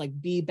something, and just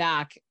like be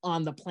back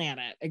on the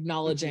planet,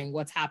 acknowledging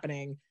what's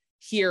happening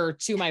here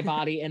to my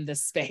body in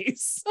this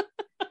space.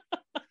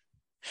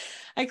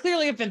 I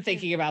clearly have been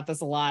thinking about this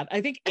a lot.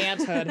 I think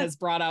aunthood has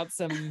brought out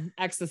some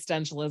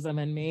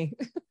existentialism in me.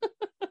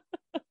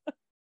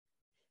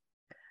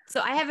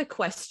 So I have a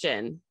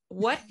question.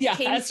 What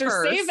came Esther,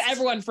 first? save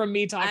everyone from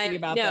me talking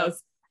about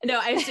this. No,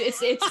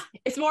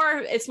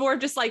 it's more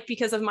just like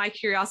because of my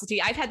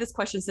curiosity. I've had this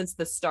question since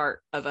the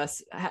start of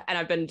us, and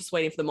I've been just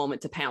waiting for the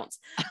moment to pounce.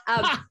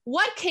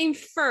 What came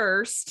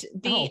first,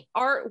 the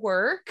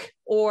artwork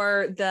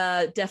or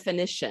the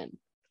definition?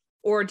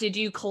 Or did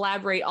you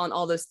collaborate on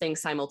all those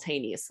things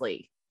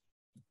simultaneously?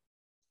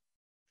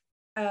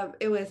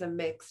 It was a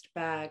mixed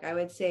bag. I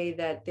would say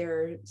that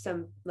there are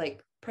some,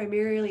 like,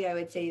 primarily I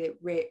would say that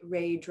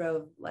Ray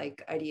drove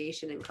like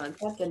ideation and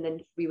concept, and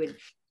then we would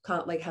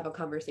like have a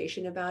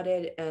conversation about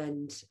it,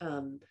 and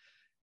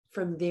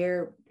from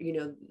there, you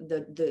know,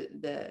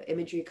 the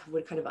imagery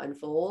would kind of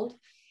unfold,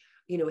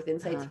 you know, with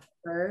insights from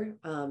her,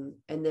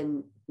 and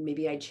then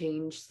maybe I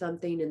change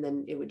something, and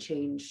then it would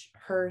change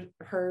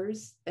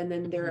hers, and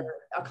then there are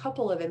a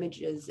couple of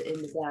images in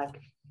the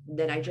deck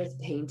that I just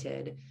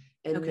painted,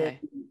 and then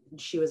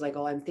she was like,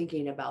 oh, I'm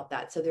thinking about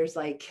that. So there's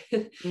like,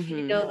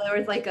 you know, there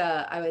was like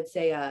I would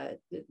say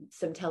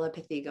some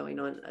telepathy going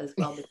on as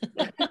well.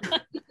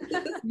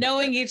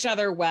 Knowing each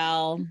other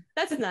well.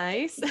 That's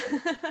nice.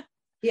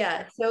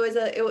 Yeah. So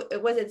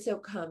it wasn't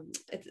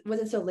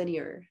so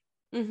linear.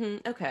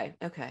 Okay.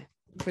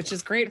 Which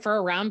is great for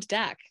a round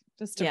deck,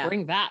 just to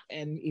bring that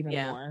in even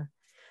more.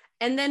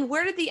 And then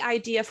where did the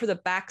idea for the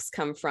backs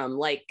come from?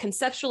 Like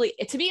conceptually,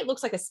 to me, it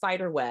looks like a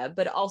spider web,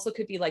 but it also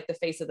could be like the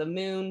face of the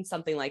moon,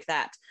 something like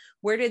that.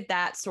 Where did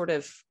that sort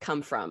of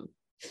come from?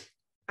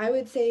 I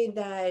would say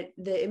that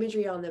the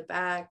imagery on the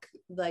back,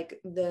 like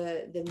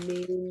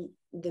the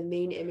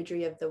main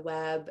imagery of the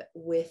web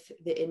with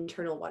the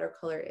internal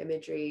watercolor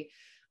imagery,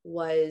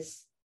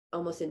 was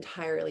almost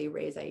entirely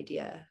Ray's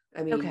idea.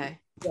 I mean,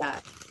 yeah,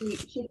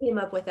 she came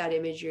up with that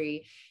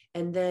imagery.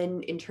 And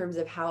then in terms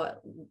of how it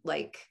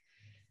like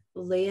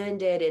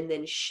landed and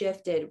then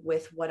shifted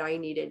with what I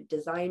needed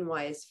design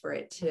wise for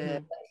it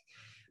to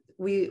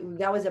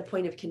that was a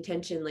point of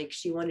contention. Like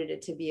she wanted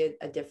it to be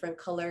a different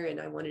color,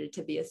 and I wanted it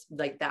to be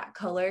like that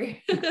color.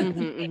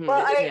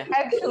 Well,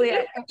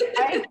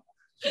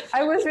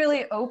 I was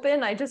really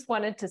open. I just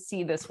wanted to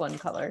see this one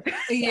color.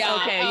 Yeah.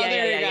 Okay.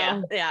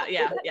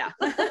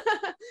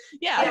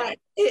 Yeah.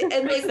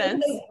 It makes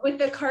sense. With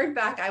the card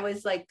back, I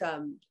was like,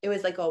 it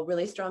was like a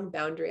really strong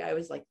boundary. I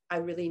was like, I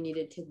really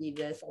needed to leave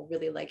this. I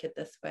really like it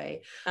this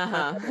way.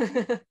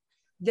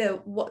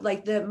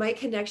 My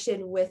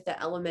connection with the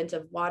element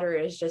of water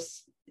is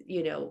just,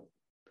 you know,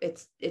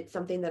 it's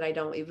something that I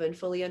don't even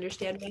fully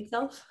understand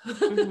myself.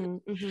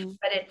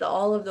 But it's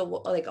all of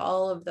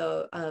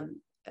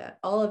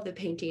the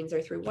paintings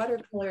are through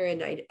watercolor,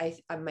 and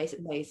my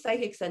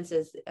psychic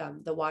senses,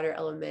 the water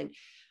element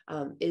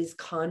is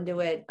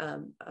conduit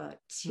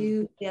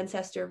to the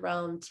ancestor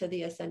realm, to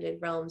the ascended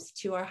realms,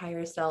 to our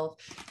higher self,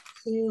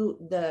 to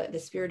the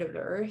spirit of the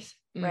earth,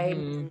 right?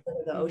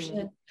 The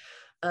ocean.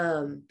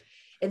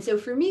 And so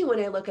for me,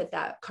 when I look at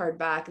that card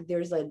back,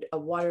 there's a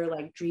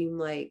water-like,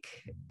 dream-like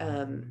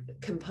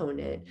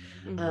component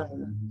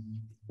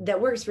that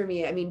works for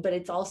me. I mean, but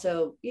it's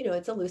also, you know,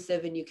 it's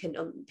elusive, and you can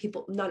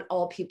not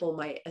all people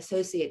might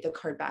associate the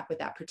card back with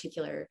that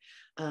particular,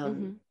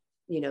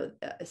 you know,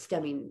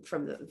 stemming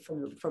from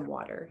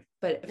water.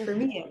 but for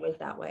me, it was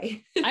that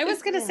way. I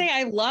was going to say,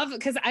 I love,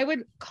 because I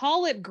would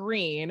call it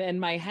green in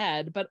my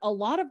head, but a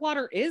lot of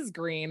water is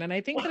green. And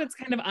I think that it's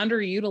kind of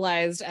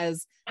underutilized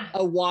as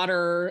a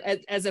water,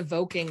 as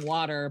evoking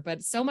water,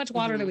 but so much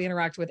water that we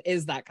interact with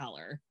is that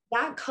color.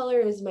 That color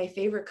is my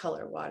favorite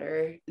color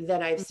water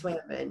that I've swam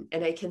in,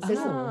 and I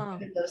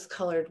consistently in those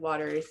colored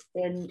waters.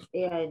 And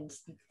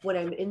when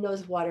I'm in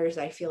those waters,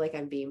 I feel like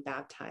I'm being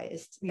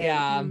baptized.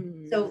 Yeah.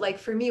 So like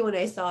for me, when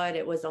I saw it,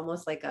 it was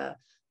almost like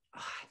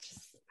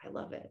I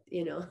love it,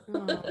 you know.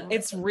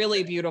 It's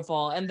really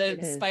beautiful. And the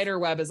spider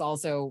web is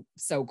also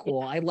so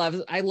cool. I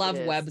love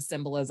web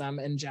symbolism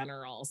in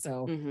general.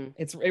 So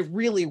it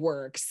really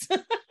works.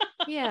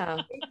 Yeah.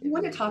 You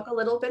want to talk a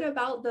little bit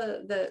about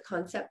the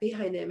concept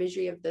behind the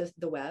imagery of the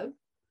web?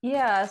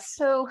 Yeah.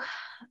 So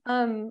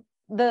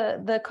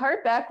the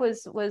card back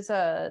was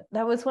that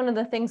was one of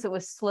the things that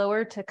was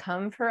slower to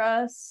come for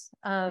us.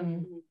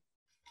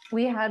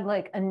 We had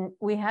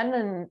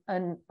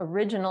an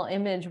original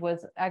image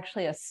was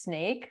actually a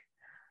snake,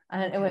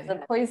 and it was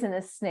a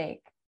poisonous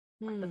snake.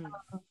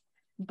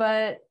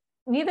 But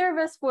neither of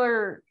us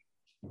were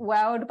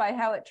wowed by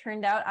how it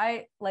turned out.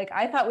 I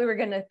thought we were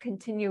going to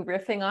continue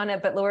riffing on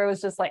it, but Laura was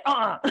just like,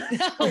 let's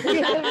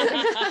wait.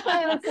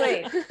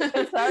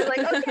 And so I was like,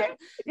 okay.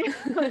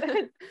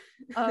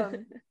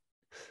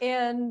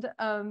 And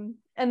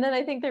then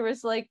I think there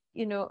was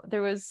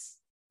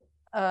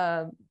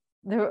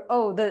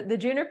the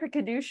Juniper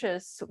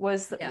caduceus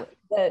was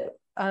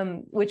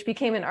which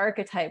became an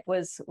archetype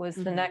was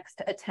the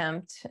next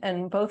attempt.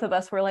 And both of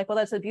us were like, well,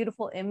 that's a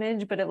beautiful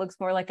image, but it looks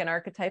more like an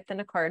archetype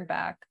than a card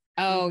back.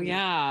 Oh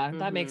yeah,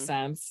 that makes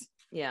sense.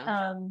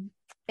 Yeah.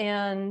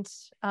 And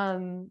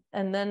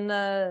then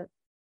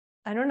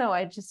I don't know,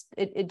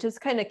 it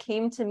just kind of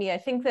came to me. I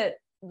think that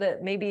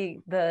maybe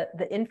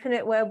the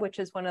infinite web, which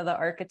is one of the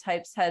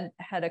archetypes, had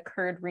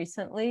occurred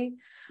recently,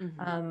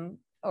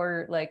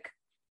 or like,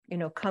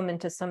 come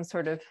into some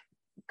sort of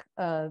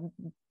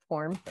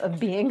form of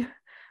being,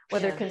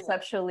 whether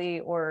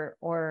conceptually or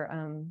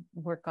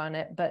work on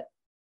it. But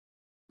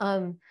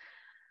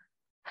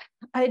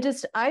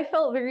I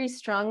felt very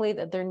strongly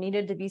that there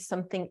needed to be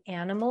something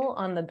animal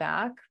on the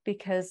back,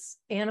 because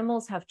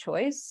animals have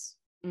choice.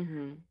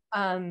 And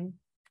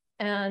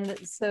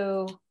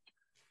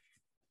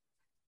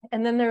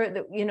then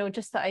there,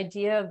 just the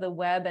idea of the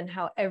web and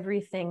how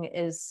everything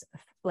is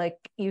like,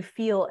 you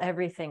feel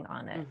everything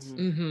on it.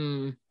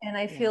 And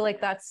I feel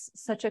like that's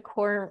such a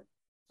core,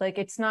 like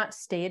it's not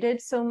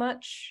stated so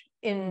much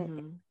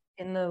in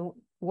the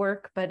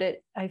work,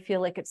 but I feel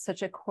like it's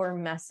such a core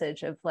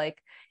message of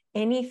like,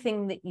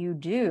 anything that you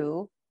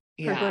do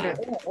for good or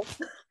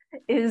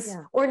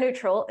ill or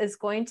neutral is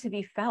going to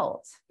be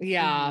felt.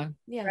 Right.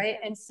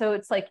 And so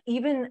it's like,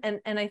 even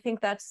and I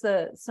think that's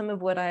some of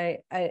what I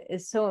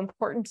is so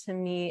important to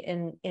me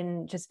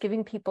in just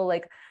giving people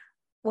like,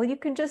 well, you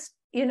can just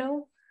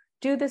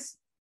do this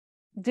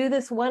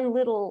one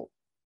little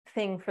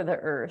thing for the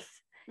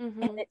earth,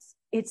 and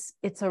it's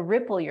a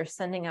ripple you're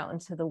sending out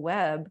into the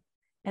web,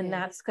 and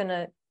that's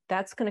gonna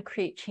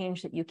create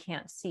change that you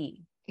can't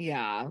see.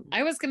 Yeah.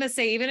 I was going to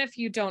say, even if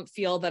you don't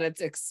feel that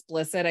it's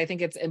explicit, I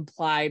think it's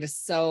implied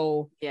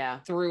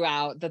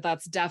throughout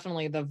that's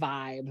definitely the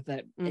vibe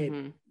that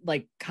it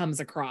like comes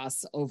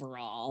across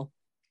overall.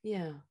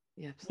 Yeah.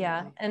 Absolutely.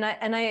 Yeah. And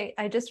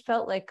I just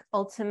felt like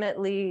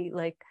ultimately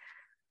like,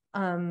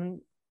 that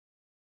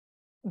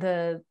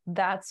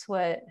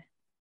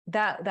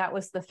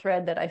was the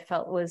thread that I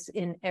felt was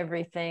in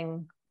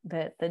everything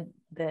that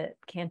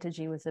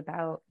Cantigy was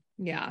about.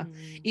 Yeah.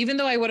 Even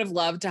though I would have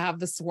loved to have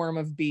the swarm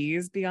of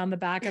bees be on the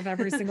back of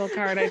every single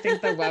card, I think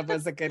the web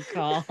was a good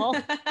call.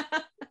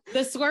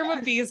 The swarm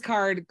of bees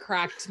card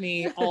cracked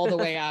me all the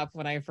way up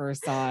when I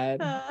first saw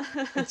it.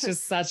 It's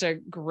just such a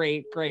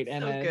great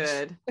image.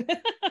 So good.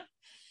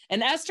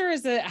 And Esther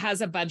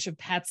has a bunch of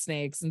pet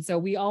snakes. And so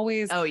we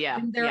always,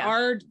 there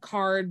are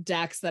card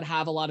decks that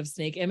have a lot of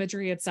snake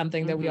imagery. It's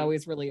something that we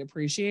always really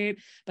appreciate,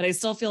 but I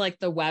still feel like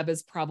the web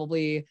is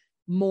probably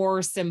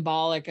more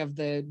symbolic of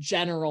the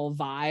general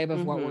vibe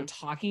of what we're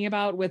talking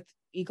about with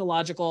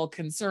ecological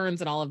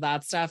concerns and all of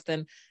that stuff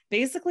than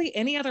basically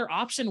any other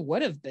option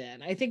would have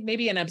been. I think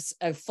maybe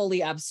a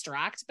fully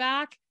abstract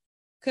back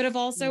could have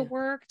also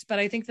worked, but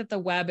I think that the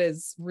web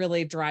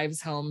really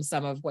drives home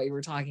some of what you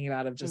were talking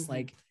about of just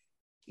like,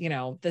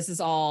 this is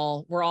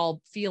we're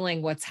all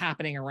feeling what's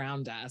happening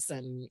around us.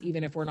 And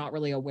even if we're not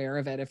really aware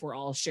of it, if we're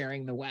all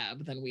sharing the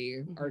web, then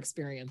we are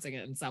experiencing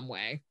it in some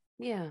way.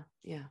 Yeah.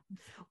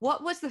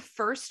 What was the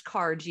first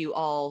card you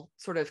all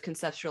sort of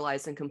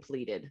conceptualized and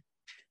completed?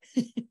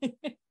 Do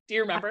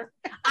you remember?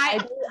 I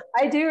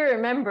do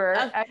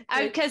remember.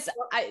 Because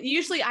I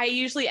usually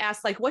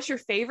ask like, what's your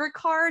favorite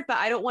card? But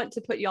I don't want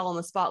to put y'all on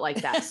the spot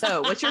like that.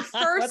 So what's your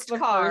first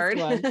card?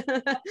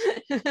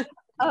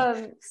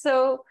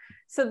 So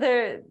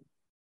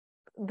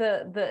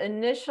the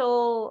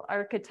initial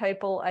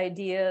archetypal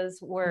ideas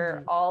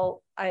were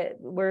I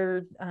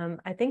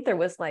think there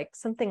was like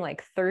something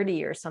like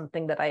 30 or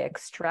something that I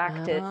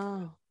extracted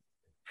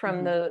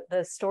from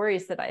the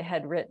stories that I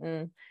had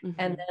written.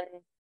 And then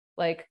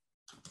like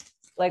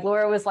Like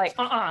Laura was like,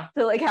 to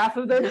like half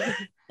of them.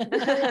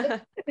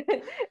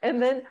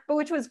 And then, but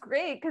which was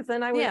great, because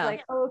then I was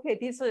like, oh, okay,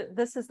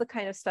 this is the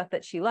kind of stuff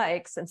that she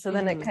likes. And so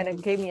then it kind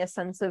of gave me a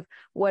sense of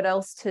what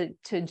else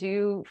to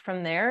do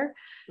from there.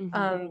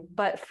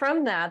 But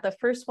from that, the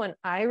first one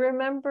I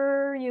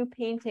remember you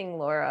painting,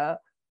 Laura,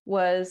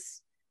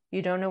 was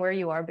You Don't Know Where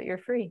You Are, But You're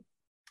Free.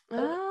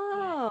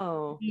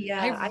 Oh,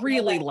 yeah, I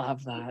really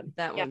love that.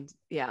 That one.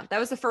 Yeah, that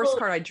was the first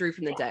card I drew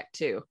from the deck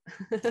too.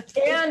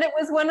 And it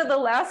was one of the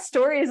last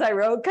stories I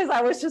wrote, because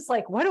I was just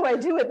like, what do I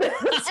do with this?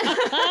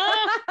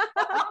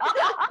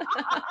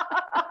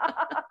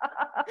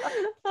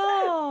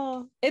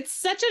 Oh, it's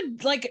such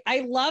a, like,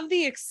 I love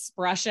the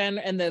expression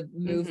and the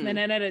movement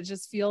in it. It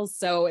just feels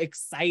so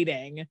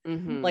exciting.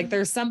 Like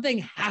there's something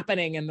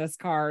happening in this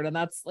card, and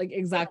that's like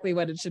exactly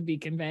what it should be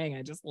conveying.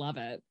 I just love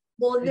it.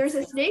 Well, and there's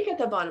a snake at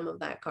the bottom of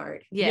that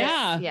card.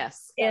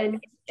 Yes.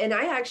 And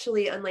I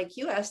actually, unlike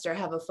you, Esther,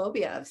 have a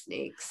phobia of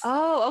snakes.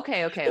 Oh,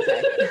 okay.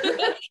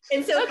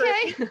 And so for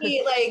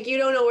me, like, you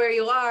don't know where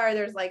you are,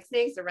 there's like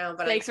snakes around,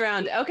 but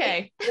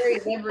Okay. Very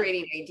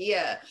liberating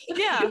idea.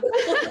 Yeah. Because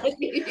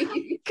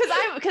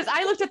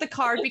I looked at the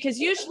card, because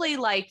usually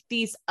like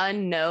these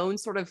unknown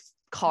sort of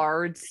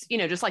cards,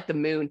 just like the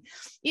moon,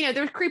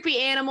 there's creepy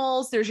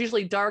animals, there's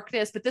usually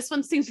darkness, but this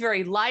one seems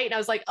very light, and I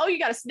was like, oh, you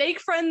got a snake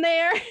friend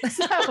there.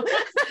 So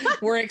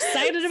we're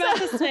excited about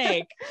the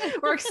snake.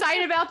 We're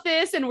excited about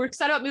this, and we're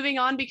excited about moving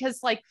on,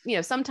 because like,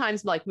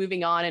 sometimes like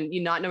moving on and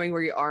you not knowing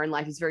where you are in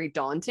life is very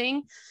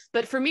daunting.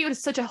 But for me, it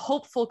was such a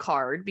hopeful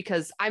card,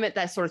 because I'm at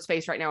that sort of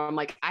space right now. I'm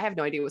like, I have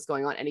no idea what's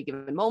going on at any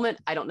given moment.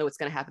 I don't know what's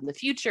going to happen in the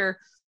future,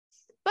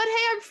 but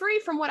hey, I'm free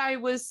from what I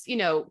was,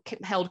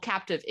 held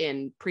captive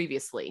in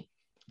previously.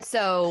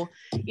 So,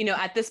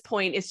 at this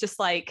point, it's just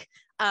like,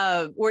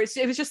 it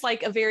was just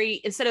like a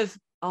very, instead of,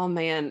 oh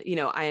man,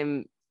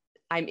 I'm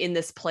in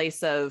this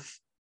place of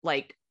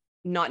like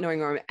not knowing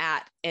where I'm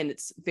at, and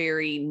it's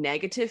very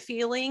negative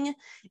feeling,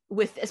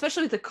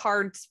 especially with the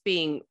cards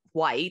being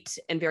white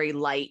and very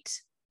light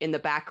in the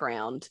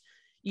background.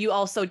 You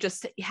also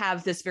just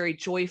have this very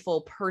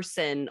joyful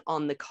person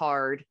on the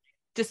card,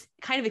 just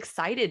kind of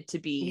excited to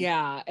be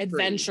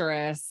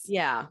adventurous.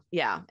 Yeah.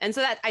 And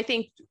so that, I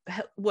think,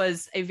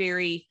 was a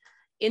very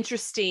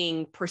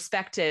interesting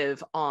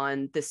perspective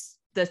on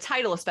the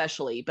title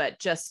especially, but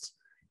just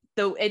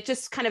though it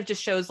just kind of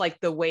just shows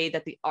like the way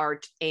that the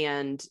art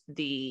and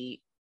I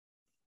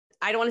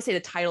don't want to say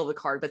the title of the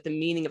card, but the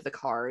meaning of the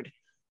card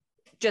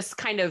just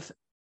kind of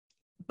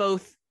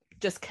both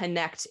just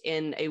connect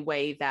in a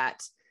way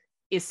that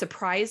is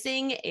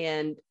surprising,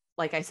 and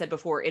like I said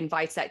before,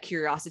 invites that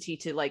curiosity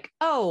to like,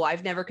 oh,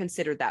 I've never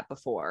considered that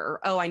before, or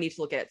oh, I need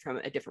to look at it from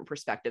a different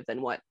perspective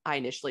than what I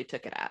initially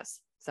took it as.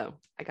 So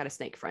I got a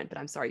snake friend, but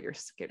I'm sorry you're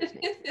scared of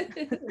snakes.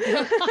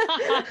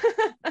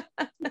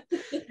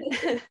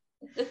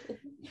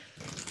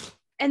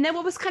 And then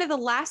what was kind of the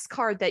last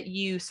card that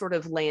you sort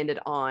of landed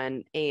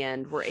on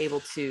and were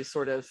able to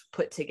sort of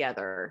put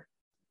together?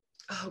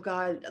 Oh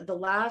God, the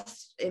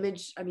last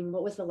image. I mean,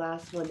 what was the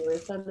last one? There were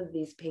some of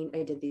these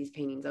I did these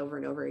paintings over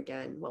and over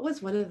again. What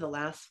was one of the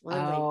last ones?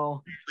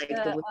 Oh,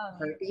 the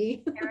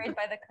Harpy. Carried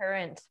by the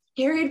Current.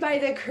 Carried by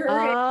the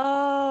Current.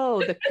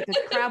 Oh, the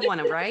crab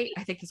one, right?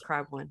 I think it's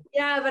crab one.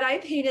 Yeah, but I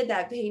painted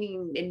that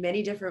painting in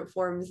many different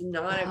forms,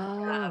 not a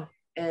crab,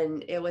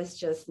 and it was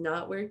just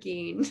not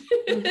working.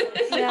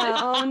 Yeah.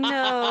 Oh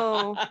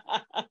no.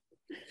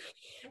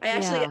 I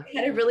actually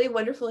had a really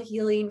wonderful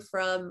healing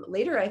from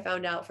later. I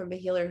found out from a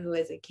healer who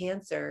has a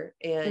cancer,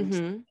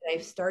 and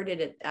I've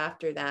started it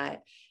after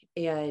that,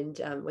 and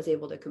was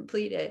able to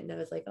complete it. And I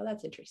was like, oh,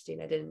 that's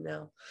interesting. I didn't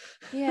know.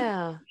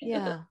 Yeah.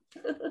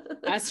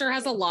 Esther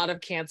has a lot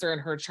of cancer in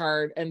her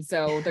chart, and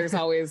so there's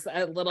always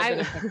a little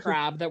bit of the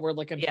crab that we're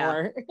looking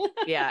for.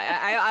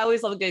 I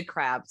always love a good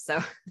crab.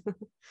 So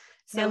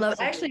I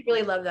actually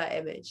really love that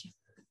image.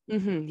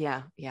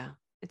 Yeah.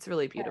 It's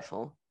really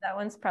beautiful. That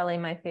one's probably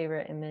my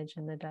favorite image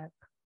in the deck.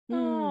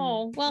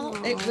 Oh,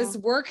 well, it was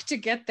work to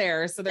get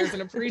there. So there's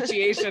an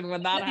appreciation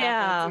when that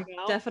happens.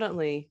 Yeah,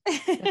 definitely.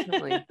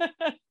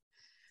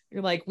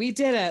 You're like, we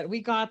did it. We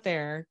got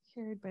there.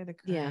 Carried by the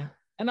current. Yeah.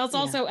 And that's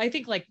also, I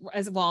think, like,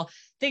 as well,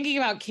 thinking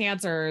about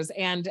cancers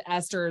and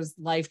Esther's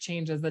life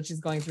changes that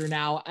she's going through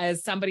now,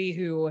 as somebody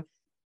who,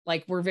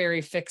 like, we're very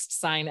fixed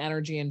sign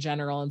energy in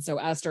general. And so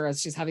Esther, as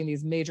she's having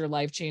these major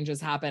life changes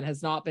happen,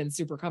 has not been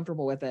super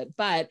comfortable with it.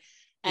 But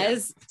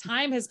as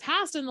time has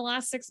passed in the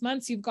last 6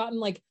 months, you've gotten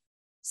like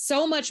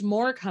so much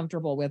more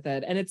comfortable with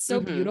it. And it's so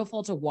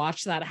beautiful to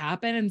watch that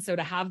happen. And so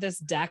to have this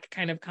deck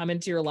kind of come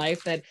into your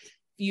life that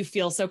you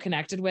feel so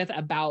connected with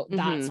about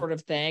that sort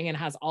of thing, and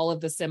has all of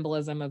the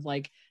symbolism of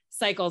like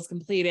cycles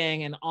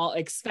completing and all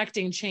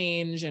expecting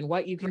change and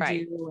what you can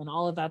do and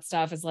all of that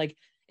stuff, is like,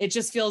 it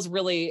just feels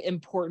really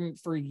important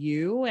for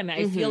you. And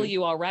I feel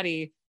you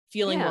already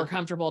feeling more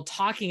comfortable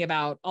talking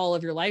about all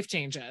of your life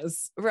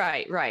changes.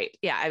 Right.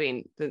 Yeah. I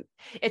mean,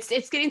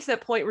 it's getting to the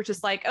point where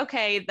just like,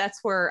 okay, that's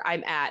where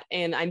I'm at.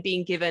 And I'm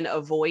being given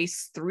a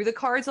voice through the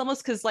cards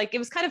almost. Cause like, it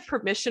was kind of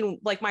permission.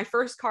 Like my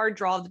first card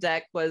draw of the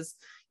deck was,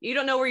 you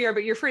don't know where you are,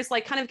 but you're free. It's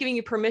like kind of giving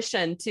you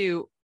permission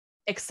to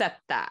accept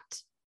that.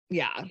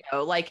 Yeah.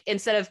 Like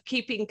instead of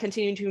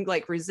continuing to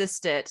like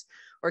resist it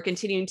or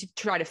continuing to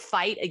try to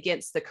fight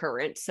against the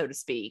current, so to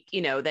speak,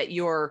 that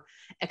you're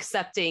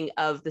accepting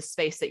of the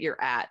space that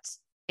you're at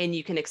and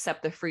you can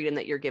accept the freedom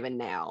that you're given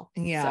now.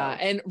 Yeah.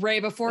 So, and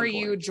Ray, before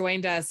you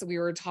joined us, we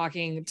were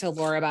talking to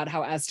Laura about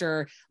how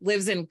Esther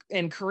lives in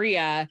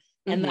Korea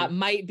and that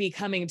might be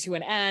coming to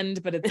an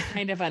end, but it's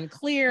kind of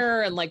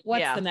unclear. And like,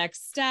 what's the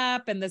next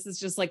step? And this is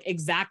just like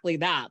exactly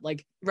that.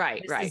 Like,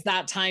 this is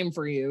that time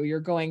for you. You're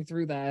going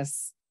through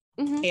this.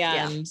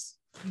 And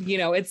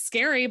it's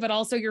scary, but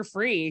also you're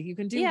free. You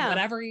can do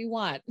whatever you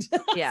want.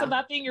 So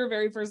that being your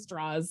very first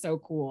draw is so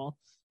cool.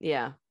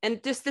 Yeah.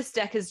 And just this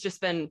deck has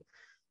just been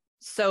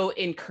so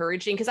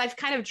encouraging because I've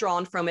kind of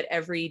drawn from it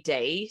every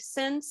day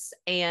since,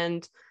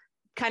 and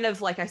kind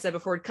of like I said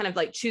before, kind of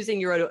like choosing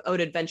your own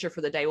adventure for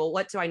the day. Well,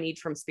 what do I need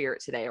from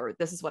spirit today? Or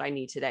this is what I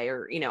need today.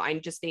 Or, I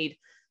just need,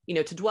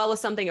 to dwell with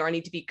something, or I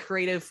need to be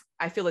creative.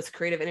 I feel this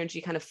creative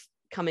energy kind of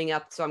coming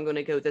up, so I'm going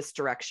to go this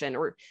direction,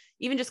 or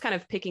even just kind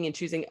of picking and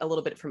choosing a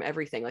little bit from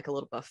everything, like a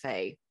little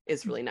buffet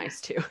is really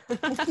nice too.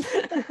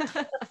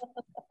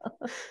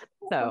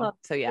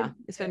 so yeah,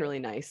 it's been really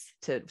nice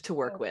to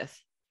work with.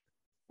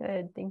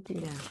 Good, thank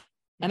you. Yeah.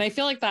 And I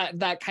feel like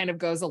that kind of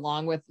goes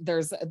along with,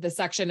 there's the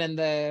section in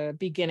the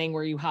beginning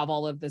where you have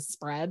all of the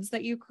spreads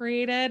that you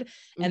created.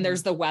 And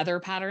there's the weather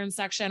pattern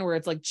section where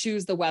it's like,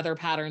 choose the weather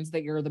patterns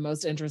that you're the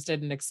most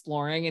interested in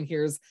exploring. And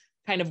here's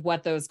kind of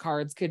what those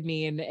cards could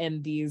mean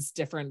in these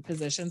different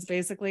positions.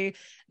 Basically,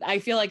 I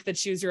feel like the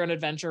choose your own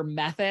adventure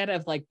method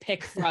of like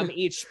pick from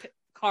each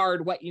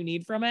card what you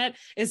need from it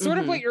is sort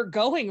of what you're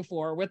going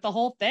for with the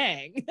whole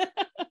thing.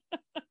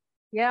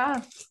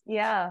 Yeah.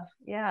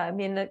 I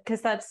mean,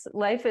 because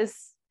life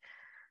is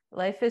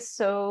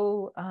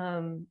so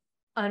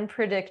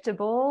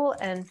unpredictable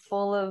and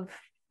full of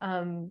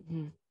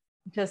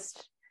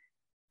just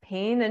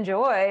pain and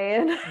joy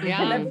and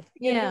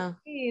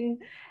everything.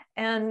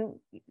 And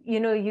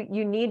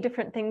you need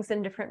different things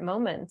in different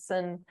moments.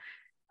 And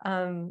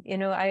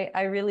I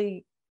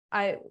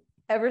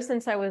ever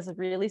since I was a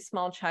really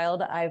small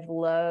child, I've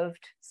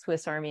loved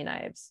Swiss Army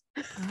knives.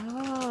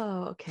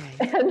 Oh,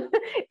 okay.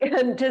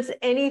 and just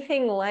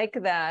anything like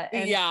that.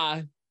 And,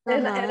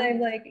 and I'm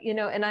like,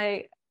 and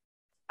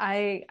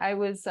I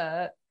was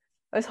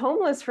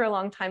homeless for a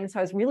long time. So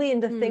I was really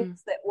into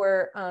things that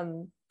were,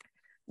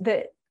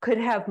 that could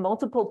have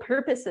multiple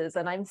purposes.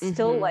 And I'm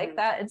still like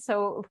that. And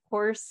so of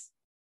course,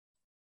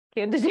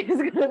 Candide is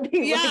going to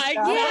be like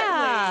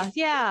that.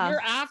 Yeah.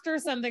 You're after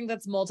something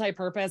that's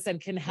multi-purpose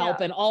and can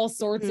help in all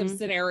sorts of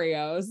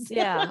scenarios.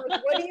 Yeah.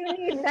 What do you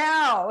need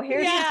now?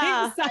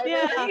 Exactly.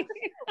 I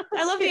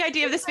love the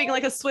idea of this being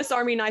like a Swiss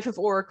Army knife of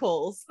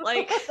oracles.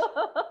 Like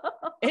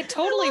it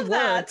totally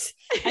works.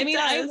 I mean,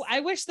 I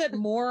wish that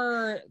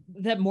more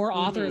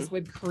authors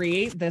would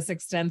create this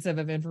extensive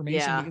of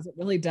information because it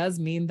really does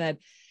mean that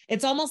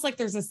it's almost like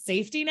there's a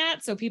safety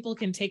net so people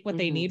can take what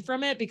they need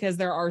from it, because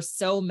there are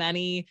so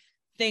many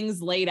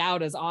things laid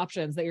out as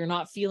options that you're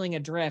not feeling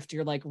adrift.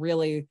 You're like,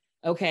 really,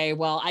 okay,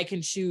 well, I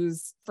can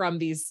choose from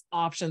these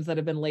options that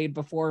have been laid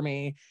before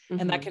me.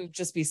 And that can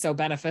just be so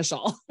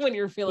beneficial when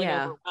you're feeling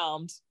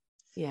overwhelmed.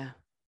 Yeah.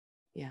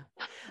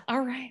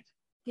 All right.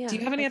 Yeah. Do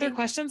you have any other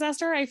questions,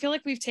 Esther? I feel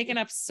like we've taken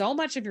up so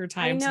much of your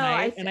time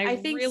tonight, and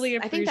I really appreciate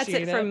it. I think that's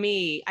it from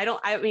me. I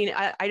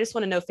just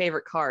want to know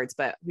favorite cards,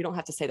 but we don't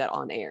have to say that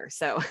on air.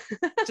 So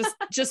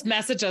just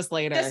message us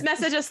later. Just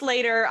message us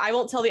later. I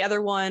won't tell the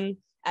other one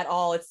at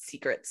all. It's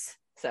secrets.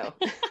 So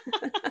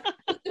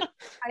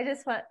I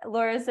just want,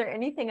 Laura, is there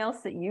anything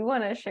else that you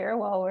want to share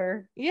while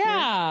we're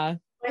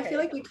I feel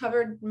like we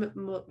covered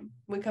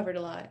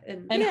a lot,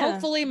 and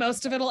hopefully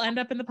most of it'll end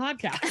up in the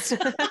podcast.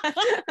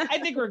 I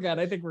think we're good.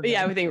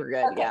 Yeah, I think we're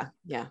good. Okay.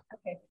 Yeah.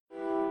 Okay.